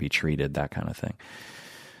cannot be treated, that kind of thing.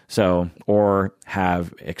 So, or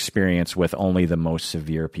have experience with only the most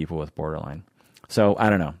severe people with borderline. So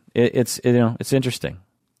I don't know. It's interesting.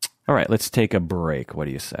 All right, let's take a break. What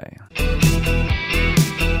do you say?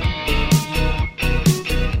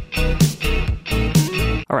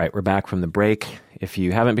 All right, we're back from the break. If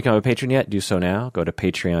you haven't become a patron yet, do so now. Go to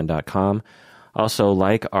patreon.com. Also,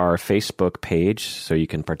 like our Facebook page so you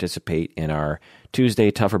can participate in our Tuesday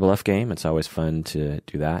Tougher Bluff game. It's always fun to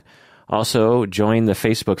do that. Also, join the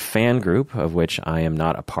Facebook fan group, of which I am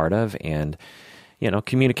not a part of, and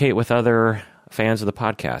communicate with other fans of the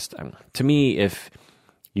podcast. To me, if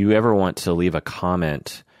you ever want to leave a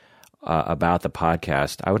comment about the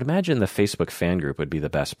podcast, I would imagine the Facebook fan group would be the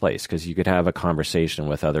best place because you could have a conversation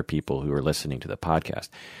with other people who are listening to the podcast.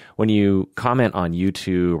 When you comment on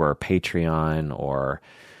YouTube or Patreon or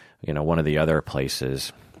one of the other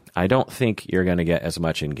places, I don't think you're going to get as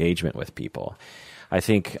much engagement with people. I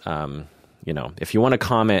think if you want to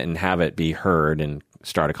comment and have it be heard and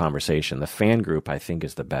start a conversation, the fan group I think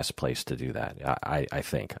is the best place to do that. I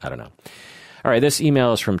think. I don't know. All right, this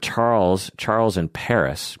email is from Charles in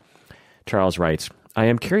Paris. Charles writes, I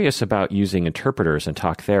am curious about using interpreters in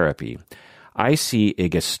talk therapy. I see a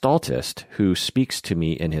gestaltist who speaks to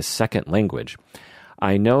me in his second language.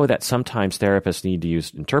 I know that sometimes therapists need to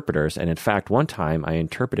use interpreters, and in fact, one time I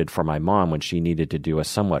interpreted for my mom when she needed to do a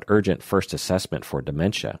somewhat urgent first assessment for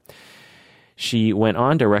dementia. She went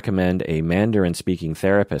on to recommend a Mandarin-speaking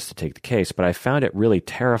therapist to take the case, but I found it really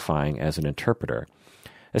terrifying as an interpreter.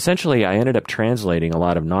 Essentially, I ended up translating a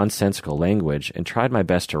lot of nonsensical language and tried my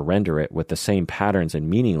best to render it with the same patterns and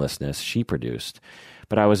meaninglessness she produced.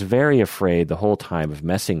 But I was very afraid the whole time of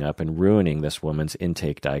messing up and ruining this woman's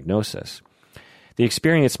intake diagnosis. The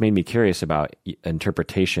experience made me curious about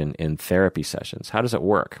interpretation in therapy sessions. How does it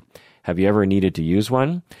work? Have you ever needed to use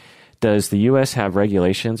one? Does the U.S. have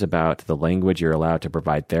regulations about the language you're allowed to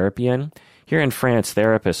provide therapy in? Here in France,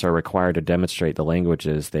 therapists are required to demonstrate the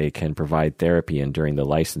languages they can provide therapy in during the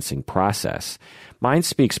licensing process. Mine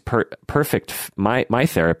speaks perfect. My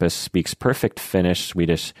therapist speaks perfect Finnish,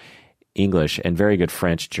 Swedish, English, and very good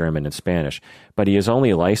French, German, and Spanish, but he is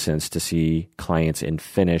only licensed to see clients in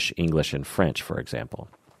Finnish, English, and French, for example.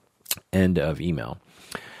 End of email.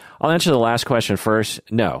 I'll answer the last question first.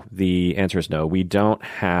 No, the answer is no. We don't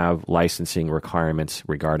have licensing requirements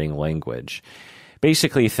regarding language.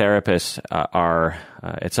 Basically, therapists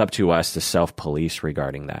it's up to us to self-police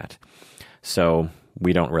regarding that. So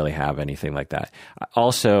we don't really have anything like that.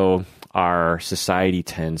 Also, our society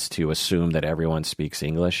tends to assume that everyone speaks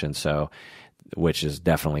English, and so, which is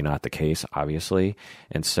definitely not the case, obviously.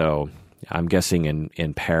 And so I'm guessing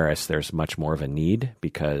in Paris, there's much more of a need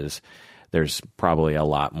because there's probably a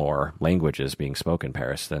lot more languages being spoken in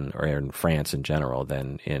Paris or in France in general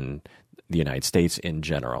than in the United States in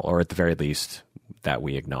general, or at the very least that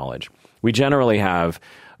we acknowledge. We generally have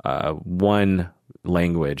one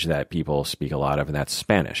language that people speak a lot of, and that's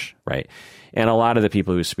Spanish, right? And a lot of the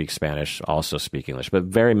people who speak Spanish also speak English, but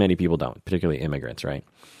very many people don't, particularly immigrants, right?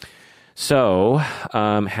 So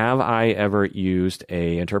have I ever used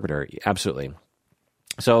a interpreter? Absolutely.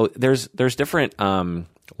 So there's different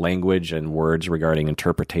language and words regarding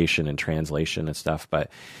interpretation and translation and stuff,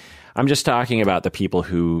 but I'm just talking about the people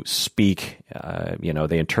who speak,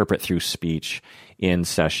 they interpret through speech in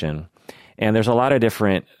session. And there's a lot of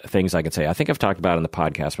different things I could say. I think I've talked about it on the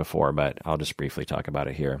podcast before, but I'll just briefly talk about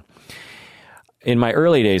it here. In my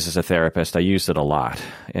early days as a therapist, I used it a lot.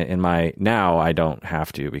 Now I don't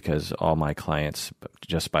have to because all my clients,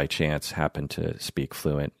 just by chance, happen to speak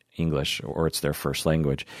fluent English or it's their first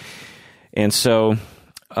language. And so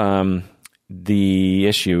the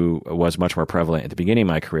issue was much more prevalent at the beginning of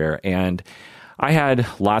my career. And I had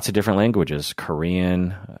lots of different languages: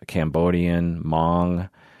 Korean, Cambodian, Hmong,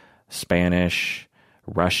 Spanish,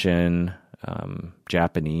 Russian,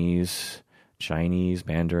 Japanese, Chinese,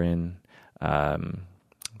 Mandarin. I'm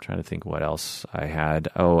trying to think what else I had.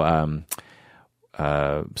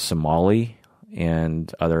 Somali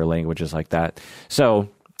and other languages like that. So,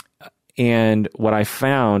 and what I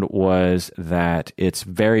found was that it's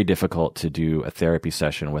very difficult to do a therapy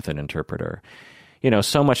session with an interpreter.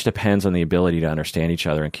 So much depends on the ability to understand each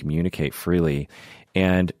other and communicate freely.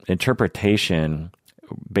 And interpretation,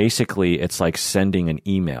 basically, it's like sending an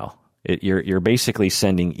email. You're basically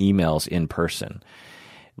sending emails in person.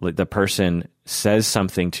 The person says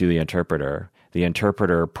something to the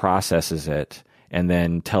interpreter processes it, and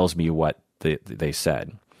then tells me what they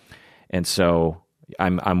said. And so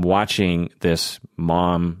I'm watching this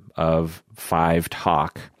mom of 5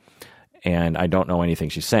 talk, and I don't know anything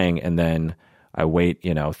she's saying, and then I wait,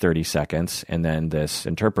 30 seconds, and then this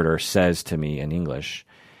interpreter says to me in English,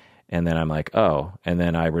 and then I'm like, oh, and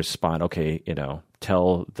then I respond, okay,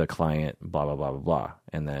 tell the client blah, blah, blah, blah, blah,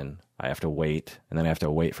 and then I have to wait, and then I have to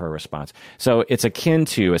wait for a response. So it's akin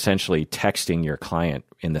to essentially texting your client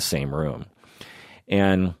in the same room.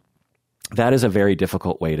 And that is a very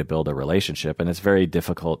difficult way to build a relationship, and it's very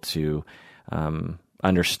difficult to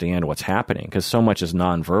understand what's happening because so much is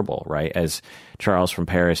nonverbal, right? As Charles from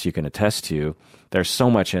Paris, you can attest to, there's so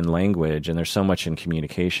much in language and there's so much in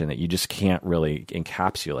communication that you just can't really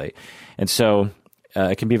encapsulate. And so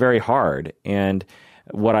it can be very hard. And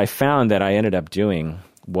what I found that I ended up doing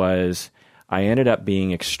was I ended up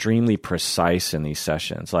being extremely precise in these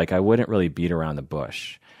sessions. Like I wouldn't really beat around the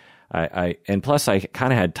bush. And plus I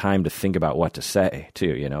kind of had time to think about what to say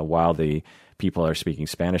too, while the people are speaking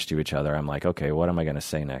Spanish to each other. I'm like, okay, what am I going to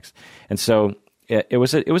say next? And so it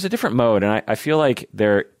was a different mode. And I feel like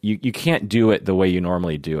you can't do it the way you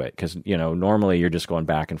normally do it. Cause normally you're just going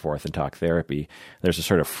back and forth and talk therapy. There's a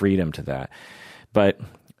sort of freedom to that. But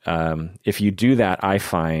if you do that, I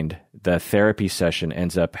find the therapy session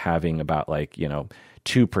ends up having about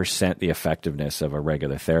 2% the effectiveness of a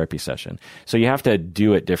regular therapy session. So you have to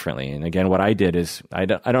do it differently. And again, what I did is, I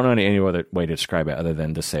don't know any other way to describe it other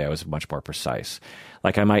than to say I was much more precise.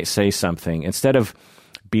 Like I might say something, instead of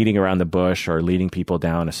beating around the bush or leading people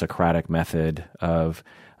down a Socratic method of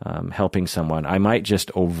helping someone, I might just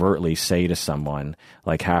overtly say to someone,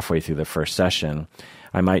 like halfway through the first session,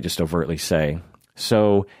 I might just overtly say,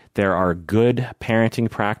 so there are good parenting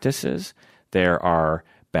practices, there are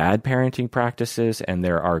bad parenting practices, and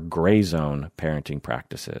there are gray zone parenting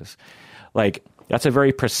practices. Like, that's a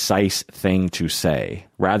very precise thing to say,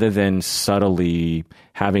 rather than subtly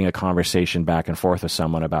having a conversation back and forth with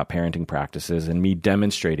someone about parenting practices and me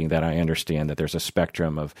demonstrating that I understand that there's a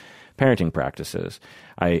spectrum of parenting practices.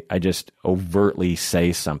 I just overtly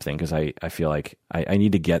say something because I feel like I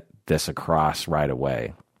need to get this across right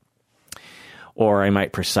away. Or I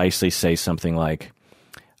might precisely say something like,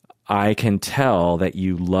 I can tell that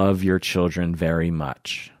you love your children very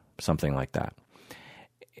much, something like that.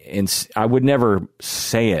 And I would never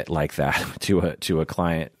say it like that to a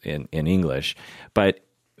client in English, but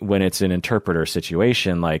when it's an interpreter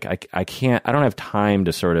situation, like I don't have time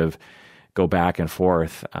to sort of go back and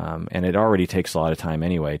forth, and it already takes a lot of time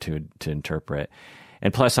anyway to interpret.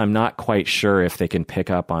 And plus, I'm not quite sure if they can pick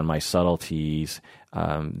up on my subtleties,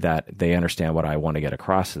 that they understand what I want to get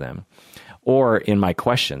across to them. Or in my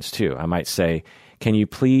questions too, I might say, can you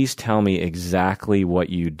please tell me exactly what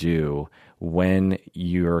you do when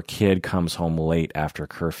your kid comes home late after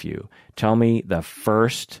curfew? Tell me the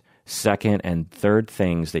first, second, and third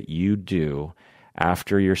things that you do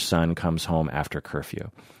after your son comes home after curfew.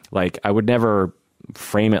 Like, I would never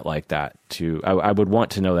frame it like that. I would want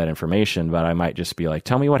to know that information, but I might just be like,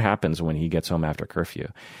 tell me what happens when he gets home after curfew.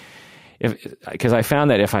 Because I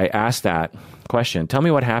found that if I ask that question, tell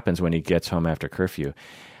me what happens when he gets home after curfew,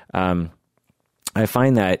 I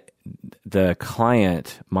find that the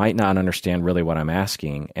client might not understand really what I'm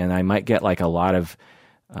asking, and I might get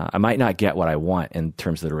I might not get what I want in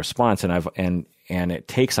terms of the response, and it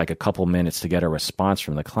takes like a couple minutes to get a response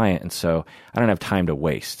from the client, and so I don't have time to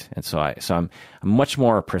waste, and so I'm much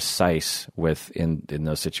more precise in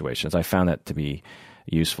those situations. I found that to be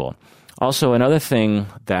useful. Also, another thing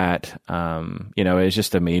that is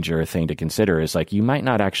just a major thing to consider is like you might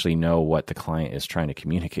not actually know what the client is trying to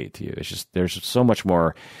communicate to you. It's just there's so much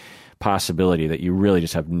more possibility that you really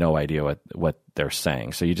just have no idea what they're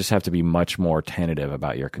saying. So you just have to be much more tentative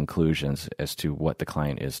about your conclusions as to what the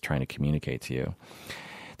client is trying to communicate to you.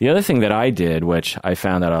 The other thing that I did, which I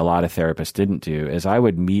found that a lot of therapists didn't do, is I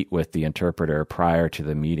would meet with the interpreter prior to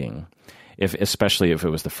the meeting. especially if it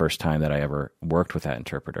was the first time that I ever worked with that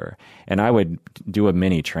interpreter. And I would do a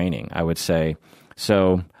mini training. I would say,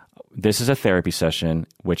 so this is a therapy session,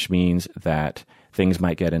 which means that things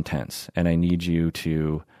might get intense, and I need you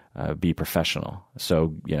to be professional.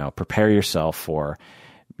 So, prepare yourself for,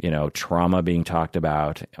 trauma being talked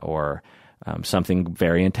about, or something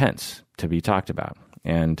very intense to be talked about.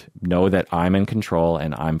 And know that I'm in control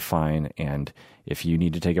and I'm fine. And if you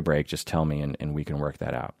need to take a break, just tell me and we can work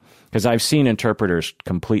that out. Because I've seen interpreters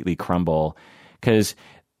completely crumble because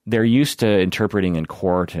they're used to interpreting in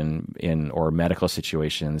court and or medical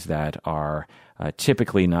situations that are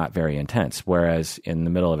typically not very intense. Whereas in the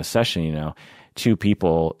middle of a session, two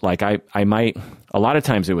people, like I might, a lot of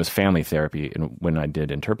times it was family therapy when I did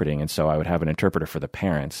interpreting. And so I would have an interpreter for the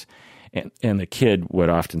parents, and the kid would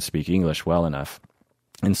often speak English well enough.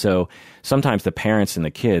 And so sometimes the parents and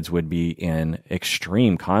the kids would be in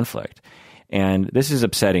extreme conflict. And this is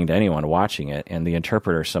upsetting to anyone watching it. And the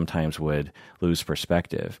interpreter sometimes would lose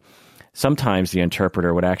perspective. Sometimes the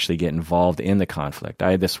interpreter would actually get involved in the conflict.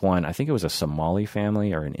 I had this one, I think it was a Somali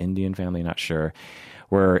family or an Indian family, not sure,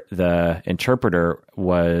 where the interpreter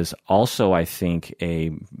was also, I think,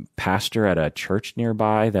 a pastor at a church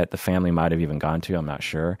nearby that the family might have even gone to. I'm not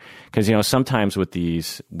sure. Because, sometimes with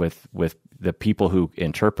the people who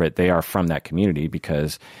interpret, they are from that community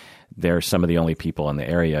because they're some of the only people in the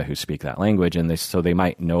area who speak that language. And so they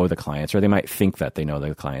might know the clients, or they might think that they know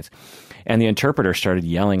the clients. And the interpreter started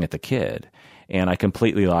yelling at the kid. And I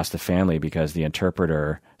completely lost the family because the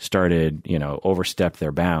interpreter started, overstepped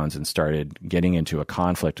their bounds and started getting into a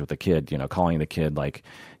conflict with the kid, calling the kid like,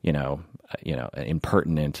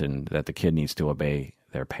 impertinent, and that the kid needs to obey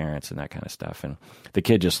their parents and that kind of stuff. And the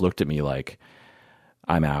kid just looked at me like,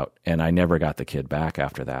 I'm out. And I never got the kid back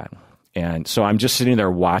after that. And so I'm just sitting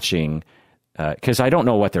there watching, because I don't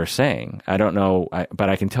know what they're saying. I don't know, but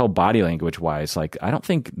I can tell body language wise, like, I don't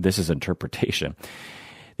think this is interpretation.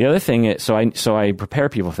 The other thing is, so I prepare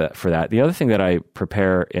people for that. The other thing that I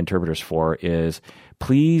prepare interpreters for is,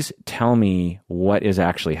 please tell me what is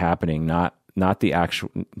actually happening, not the actual,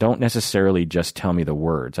 don't necessarily just tell me the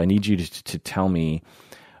words. I need you to tell me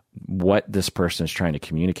what this person is trying to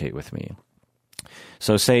communicate with me.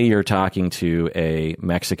 So say you're talking to a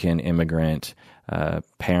Mexican immigrant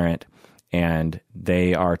parent, and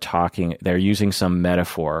they're using some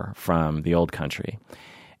metaphor from the old country.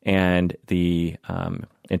 And the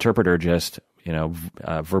interpreter just,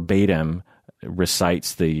 verbatim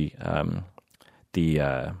recites the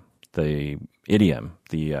idiom,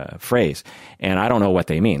 the phrase, and I don't know what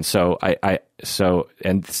they mean. So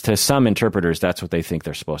and to some interpreters, that's what they think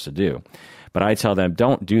they're supposed to do. But I tell them,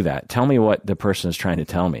 don't do that. Tell me what the person is trying to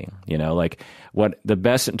tell me. Like what the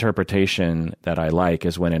best interpretation that I like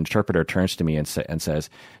is when an interpreter turns to me and says,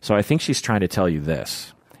 so I think she's trying to tell you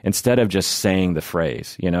this, instead of just saying the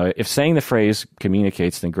phrase. If saying the phrase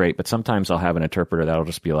communicates, then great. But sometimes I'll have an interpreter that'll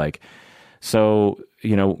just be like, so,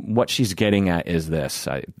 what she's getting at is this.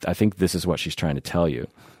 I think this is what she's trying to tell you.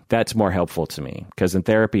 That's more helpful to me, because in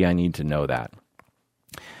therapy, I need to know that.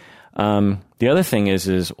 The other thing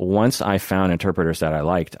is once I found interpreters that I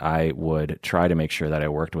liked, I would try to make sure that I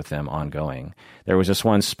worked with them ongoing. There was this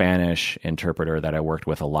one Spanish interpreter that I worked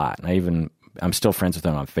with a lot. And I'm still friends with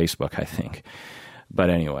them on Facebook, I think. But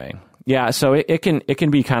anyway, yeah, so it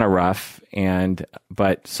can be kind of rough,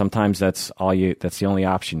 but sometimes that's the only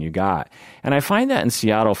option you got. And I find that in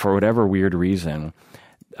Seattle, for whatever weird reason,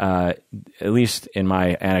 at least in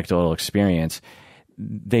my anecdotal experience,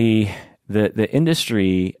 the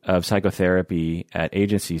industry of psychotherapy at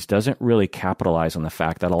agencies doesn't really capitalize on the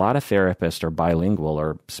fact that a lot of therapists are bilingual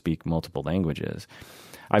or speak multiple languages.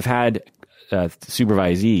 I've had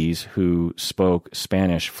supervisees who spoke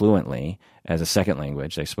Spanish fluently as a second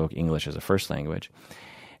language. They spoke English as a first language.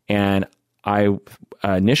 And I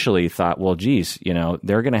initially thought, well, geez,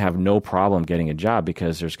 they're going to have no problem getting a job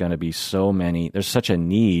because there's going to be there's such a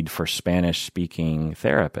need for Spanish-speaking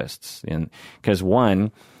therapists. And because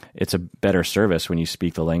one, it's a better service when you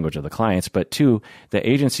speak the language of the clients, but two, the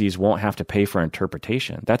agencies won't have to pay for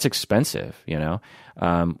interpretation. That's expensive,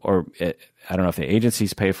 I don't know if the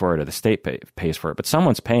agencies pay for it or the state pays for it, but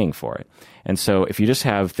someone's paying for it. And so if you just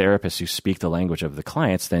have therapists who speak the language of the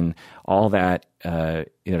clients, then all that,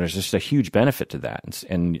 there's just a huge benefit to that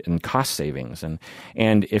and cost savings.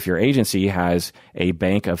 And if your agency has a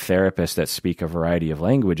bank of therapists that speak a variety of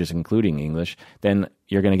languages, including English, then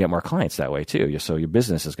you're going to get more clients that way too. So your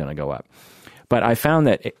business is going to go up. But I found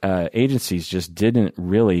that agencies just didn't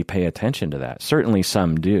really pay attention to that. Certainly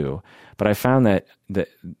some do, but I found that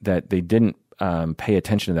they didn't pay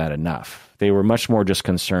attention to that enough. They were much more just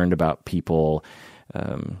concerned about people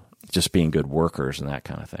just being good workers and that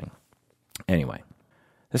kind of thing. Anyway,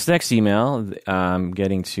 this next email,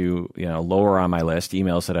 getting to lower on my list,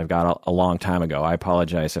 emails that I've got a long time ago. I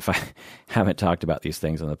apologize if I haven't talked about these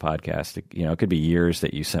things on the podcast. It could be years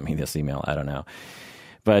that you sent me this email. I don't know.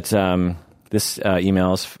 But this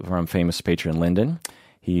email is from famous patron Lyndon.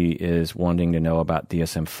 He is wanting to know about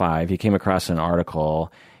DSM-5. He came across an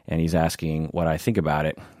article, and he's asking what I think about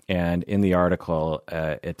it. And in the article,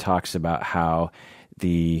 it talks about how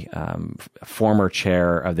the former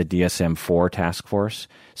chair of the DSM-4 task force.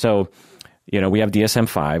 So, we have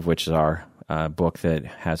DSM-5, which is our book that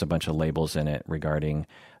has a bunch of labels in it regarding,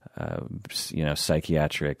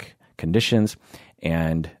 psychiatric conditions,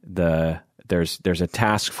 and there's a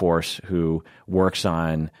task force who works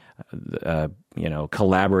on,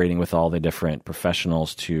 collaborating with all the different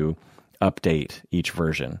professionals to update each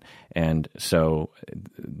version. And so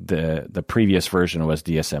the previous version was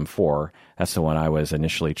DSM-4. That's the one I was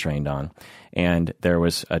initially trained on. And there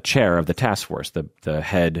was a chair of the task force, the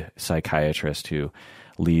head psychiatrist who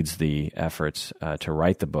leads the efforts to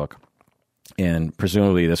write the book. And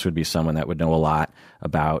presumably this would be someone that would know a lot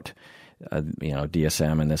about,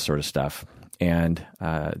 DSM and this sort of stuff. And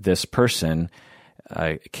this person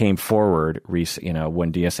came forward, when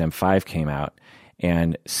DSM-5 came out,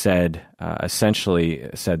 and essentially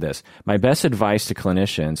said this: "My best advice to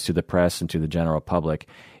clinicians, to the press, and to the general public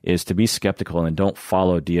is to be skeptical and don't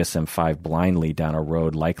follow DSM-5 blindly down a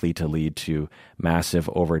road likely to lead to massive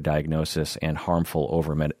overdiagnosis and harmful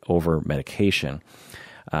over-medication."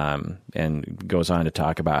 And goes on to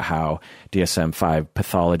talk about how DSM-5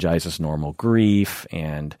 pathologizes normal grief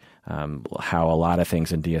and how a lot of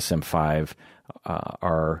things in DSM-5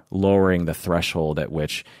 are lowering the threshold at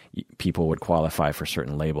which people would qualify for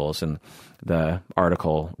certain labels. And the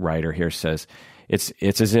article writer here says it's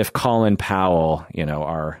as if Colin Powell,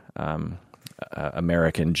 our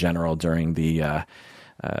American general during the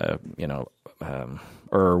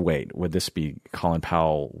or wait, would this be Colin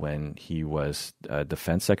Powell when he was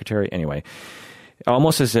defense secretary? Anyway,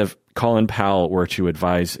 almost as if Colin Powell were to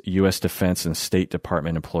advise U.S. Defense and State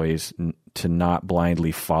Department employees to not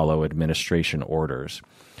blindly follow administration orders.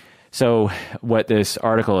 So what this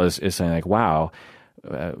article is saying, like, wow,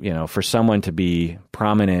 for someone to be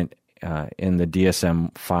prominent in the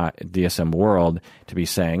DSM world to be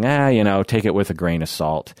saying, take it with a grain of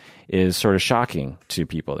salt is sort of shocking to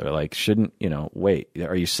people. They're like, wait,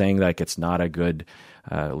 are you saying like it's not a good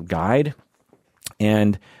guide?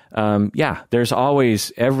 And there's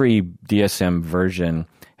always, every DSM version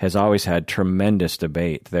has always had tremendous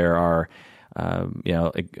debate. There are,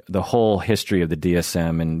 the whole history of the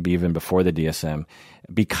DSM and even before the DSM,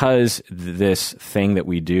 because this thing that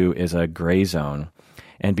we do is a gray zone,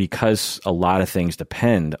 and because a lot of things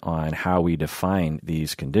depend on how we define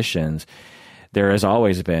these conditions, there has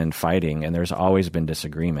always been fighting and there's always been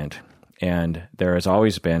disagreement. And there has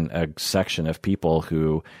always been a section of people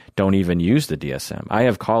who don't even use the DSM. I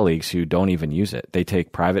have colleagues who don't even use it. They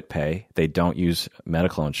take private pay. They don't use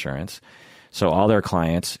medical insurance. So all their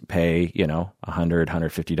clients pay, $100,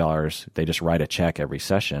 $150. They just write a check every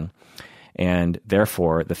session. And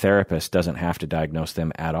therefore, the therapist doesn't have to diagnose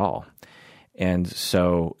them at all. And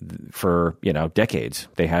so for, decades,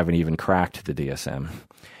 they haven't even cracked the DSM.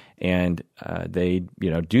 And they,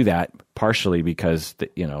 do that partially because,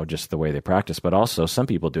 just the way they practice, but also some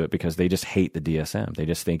people do it because they just hate the DSM. They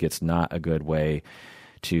just think it's not a good way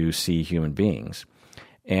to see human beings.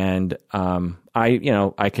 And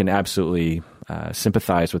I can absolutely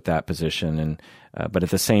sympathize with that position. And but at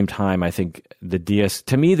the same time, I think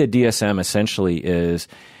to me, the DSM essentially is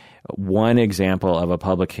one example of a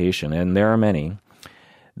publication, and there are many,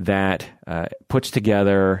 that puts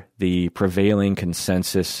together the prevailing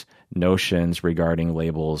consensus notions regarding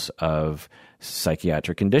labels of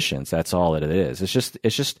psychiatric conditions. That's all it is. It's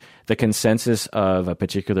just the consensus of a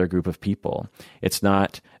particular group of people. It's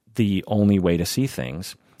not the only way to see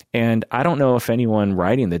things. And I don't know if anyone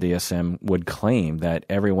writing the DSM would claim that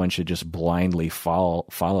everyone should just blindly follow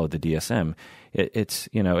the DSM. It's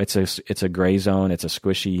a gray zone. It's a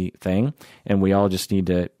squishy thing, and we all just need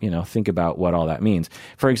to think about what all that means.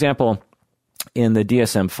 For example, in the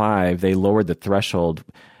DSM-5, they lowered the threshold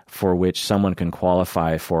for which someone can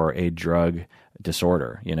qualify for a drug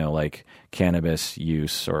disorder, like cannabis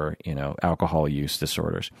use or alcohol use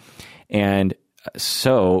disorders, and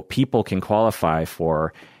so people can qualify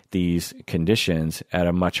for these conditions at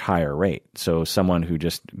a much higher rate. So someone who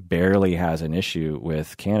just barely has an issue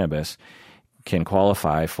with cannabis can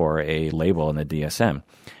qualify for a label in the DSM.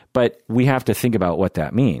 But we have to think about what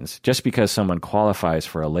that means. Just because someone qualifies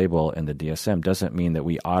for a label in the DSM doesn't mean that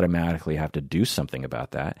we automatically have to do something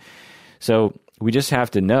about that. So we just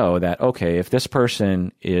have to know that, okay, if this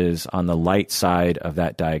person is on the light side of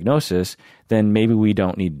that diagnosis, then maybe we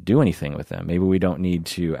don't need to do anything with them. Maybe we don't need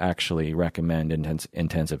to actually recommend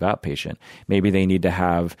intensive outpatient. Maybe they need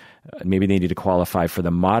to qualify for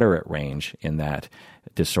the moderate range in that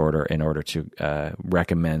disorder in order to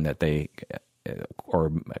recommend that they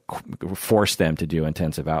or force them to do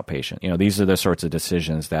intensive outpatient. These are the sorts of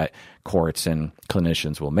decisions that courts and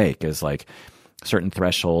clinicians will make, is like certain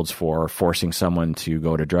thresholds for forcing someone to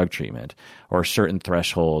go to drug treatment, or certain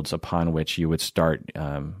thresholds upon which you would start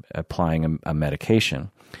applying a medication.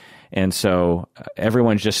 And so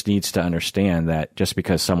everyone just needs to understand that just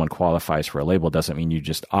because someone qualifies for a label doesn't mean you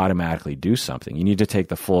just automatically do something. You need to take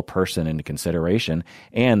the full person into consideration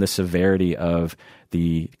and the severity of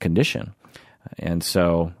the condition. And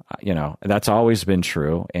so, that's always been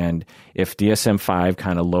true. And if DSM-5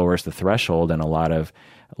 kind of lowers the threshold in a lot of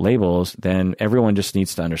labels, then everyone just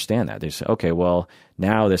needs to understand that. They say, okay, well,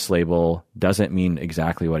 now this label doesn't mean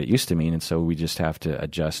exactly what it used to mean, and so we just have to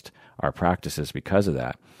adjust our practices because of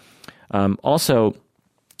that. Also,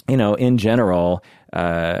 in general,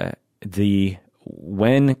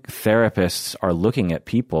 when therapists are looking at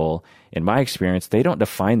people, in my experience, they don't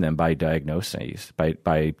define them by diagnoses, by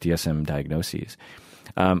DSM diagnoses.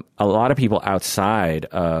 A lot of people outside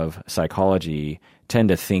of psychology tend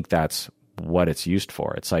to think that's what it's used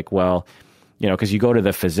for. It's like, well, because you go to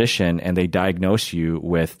the physician and they diagnose you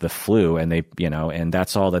with the flu, and they, and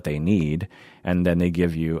that's all that they need, and then they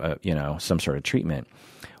give you, some sort of treatment.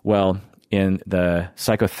 Well, in the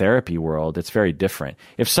psychotherapy world, it's very different.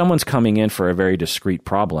 If someone's coming in for a very discrete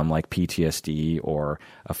problem like PTSD or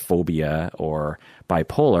a phobia or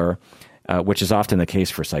bipolar, which is often the case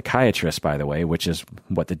for psychiatrists, by the way, which is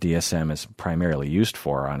what the DSM is primarily used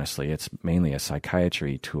for, honestly. It's mainly a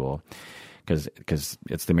psychiatry tool because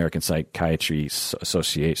it's the American Psychiatric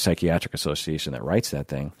Association that writes that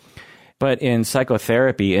thing. But in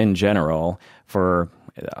psychotherapy in general, for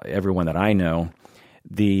everyone that I know,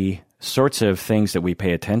 the sorts of things that we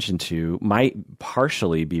pay attention to might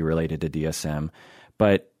partially be related to DSM,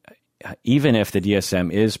 but even if the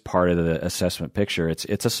DSM is part of the assessment picture,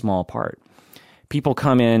 it's a small part. People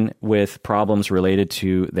come in with problems related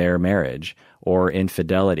to their marriage or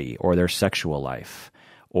infidelity or their sexual life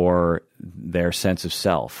or their sense of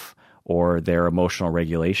self or their emotional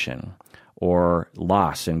regulation or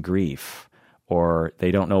loss and grief, or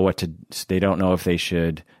they don't know if they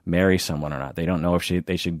should marry someone or not. They don't know if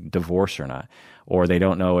they should divorce or not, or they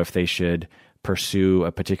don't know if they should pursue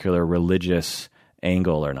a particular religious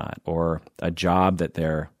angle or not, or a job that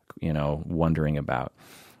they're, wondering about,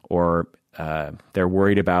 or they're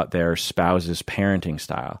worried about their spouse's parenting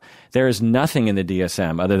style. There is nothing in the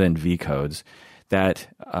DSM other than V codes that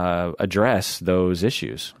address those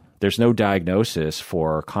issues. There's no diagnosis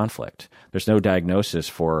for conflict. There's no diagnosis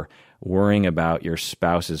for worrying about your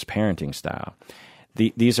spouse's parenting style.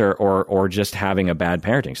 These are, or just having a bad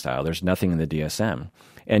parenting style. There's nothing in the DSM.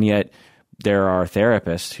 And yet there are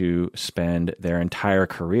therapists who spend their entire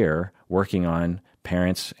career working on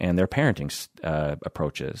parents and their parenting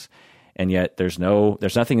approaches. And yet there's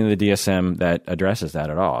nothing in the DSM that addresses that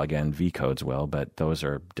at all. Again, V codes will, but those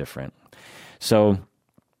are different. So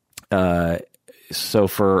for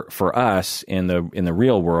us in the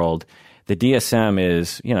real world, the DSM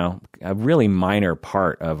is, a really minor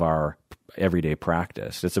part of our everyday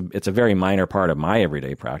practice. It's a very minor part of my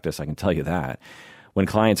everyday practice, I can tell you that. When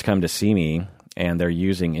clients come to see me and they're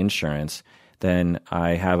using insurance, then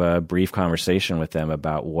I have a brief conversation with them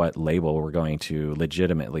about what label we're going to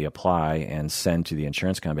legitimately apply and send to the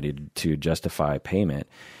insurance company to justify payment.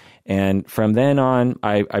 And from then on,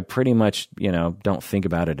 I pretty much, don't think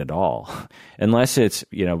about it at all, unless it's,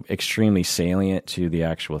 extremely salient to the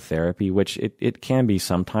actual therapy, which it can be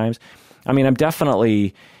sometimes. I mean, I'm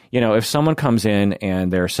definitely, if someone comes in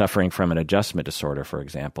and they're suffering from an adjustment disorder, for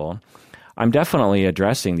example, I'm definitely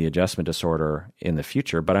addressing the adjustment disorder in the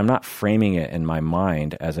future, but I'm not framing it in my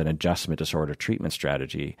mind as an adjustment disorder treatment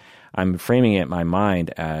strategy. I'm framing it in my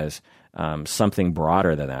mind as something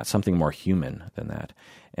broader than that, something more human than that.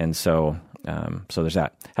 And so there's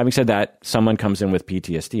that. Having said that, someone comes in with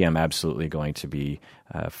PTSD, I'm absolutely going to be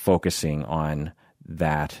focusing on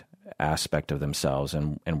that aspect of themselves.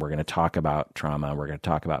 And we're going to talk about trauma. We're going to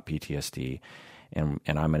talk about PTSD. And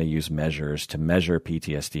I'm going to use measures to measure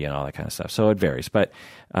PTSD and all that kind of stuff. So it varies. But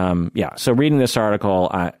so reading this article,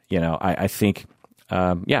 I think,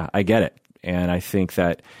 I get it. And I think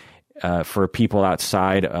that for people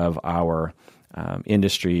outside of our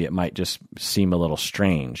industry, it might just seem a little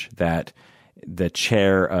strange that the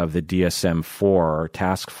chair of the DSM-4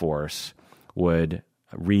 task force would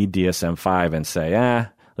read DSM-5 and say,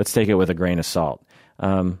 let's take it with a grain of salt.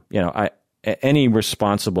 Any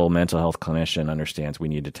responsible mental health clinician understands we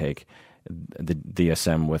need to take the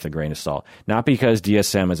DSM with a grain of salt. Not because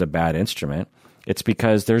DSM is a bad instrument. It's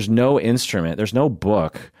because there's no instrument, there's no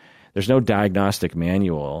book, there's no diagnostic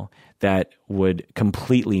manual that would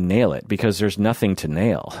completely nail it, because there's nothing to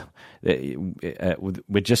nail.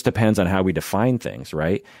 It just depends on how we define things,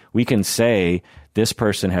 right? We can say this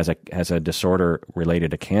person has a disorder related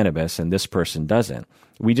to cannabis and this person doesn't.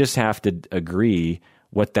 We just have to agree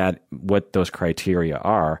what those criteria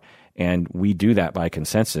are, and we do that by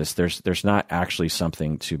consensus. There's not actually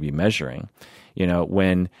something to be measuring.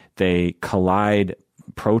 When they collide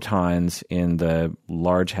protons in the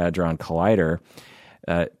Large Hadron Collider,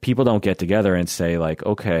 people don't get together and say like,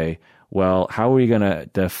 okay, well, how are we going to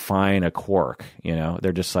define a quark?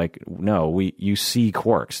 They're just like, no, you see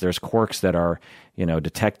quarks. There's quarks that are,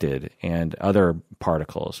 detected, and other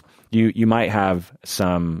particles. You might have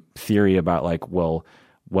some theory about like, well,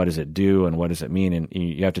 what does it do and what does it mean? And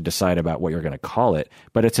you have to decide about what you're going to call it.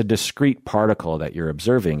 But it's a discrete particle that you're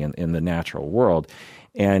observing in the natural world.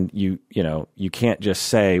 And you can't just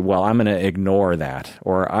say, well, I'm going to ignore that.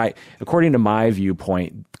 Or according to my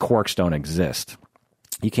viewpoint, quarks don't exist.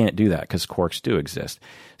 You can't do that because quarks do exist.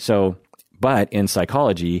 So, but in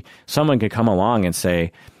psychology, someone could come along and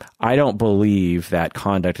say, I don't believe that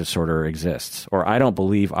conduct disorder exists, or I don't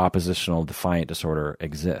believe oppositional defiant disorder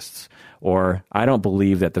exists, or I don't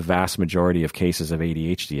believe that the vast majority of cases of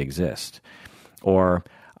ADHD exist, or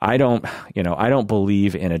I don't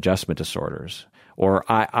believe in adjustment disorders, or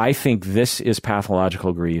I think this is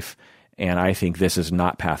pathological grief and I think this is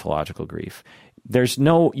not pathological grief.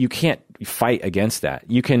 You can't fight against that.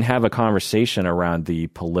 You can have a conversation around the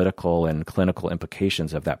political and clinical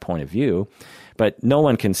implications of that point of view, but no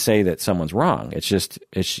one can say that someone's wrong. It's just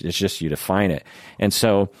you define it. And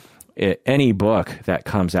so any book that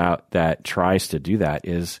comes out that tries to do that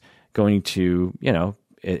is going to,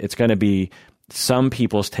 it's going to be some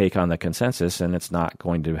people's take on the consensus, and it's not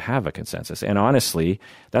going to have a consensus. And honestly,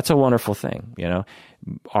 that's a wonderful thing.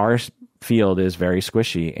 Our field is very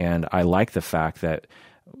squishy, and I like the fact that,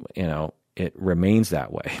 it remains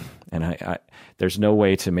that way. And I there's no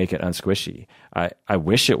way to make it unsquishy. I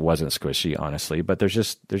wish it wasn't squishy, honestly, but there's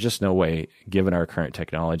just no way, given our current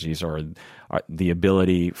technologies or the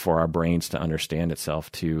ability for our brains to understand itself,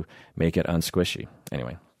 to make it unsquishy.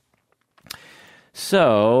 Anyway.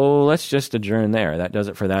 So let's just adjourn there. That does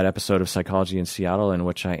it for that episode of Psychology in Seattle, in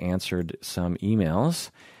which I answered some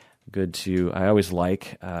emails. I always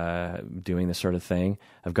like doing this sort of thing.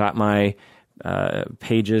 I've got my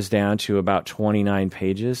pages down to about 29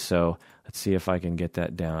 pages, so let's see if I can get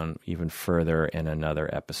that down even further in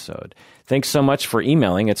another episode. Thanks so much for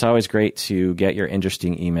emailing. It's always great to get your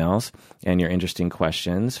interesting emails and your interesting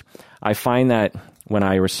questions. I find that when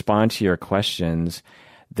I respond to your questions,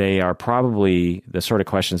 they are probably the sort of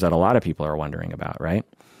questions that a lot of people are wondering about, right?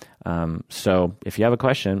 So if you have a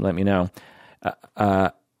question, let me know.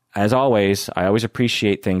 As always, I always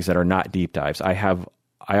appreciate things that are not deep dives. I have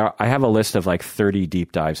a list of like 30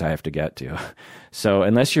 deep dives I have to get to. So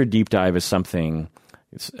unless your deep dive is something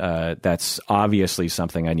that's obviously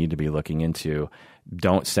something I need to be looking into,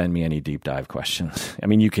 don't send me any deep dive questions. I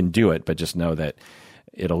mean, you can do it, but just know that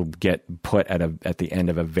it'll get put at the end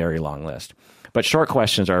of a very long list. But short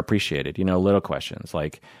questions are appreciated. Little questions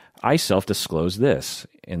like, I self-disclose this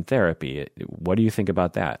in therapy. What do you think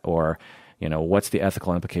about that? Or, what's the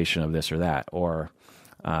ethical implication of this or that? Or,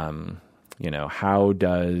 how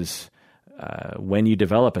does, when you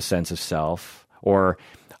develop a sense of self, or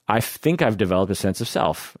I think I've developed a sense of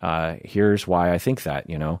self. Here's why I think that,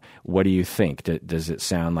 what do you think? Does it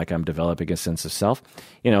sound like I'm developing a sense of self?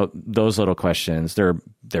 Those little questions,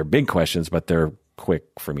 they're big questions, but they're quick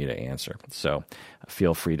for me to answer. So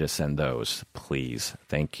feel free to send those, please.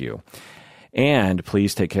 Thank you. And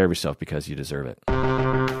please take care of yourself, because you deserve it.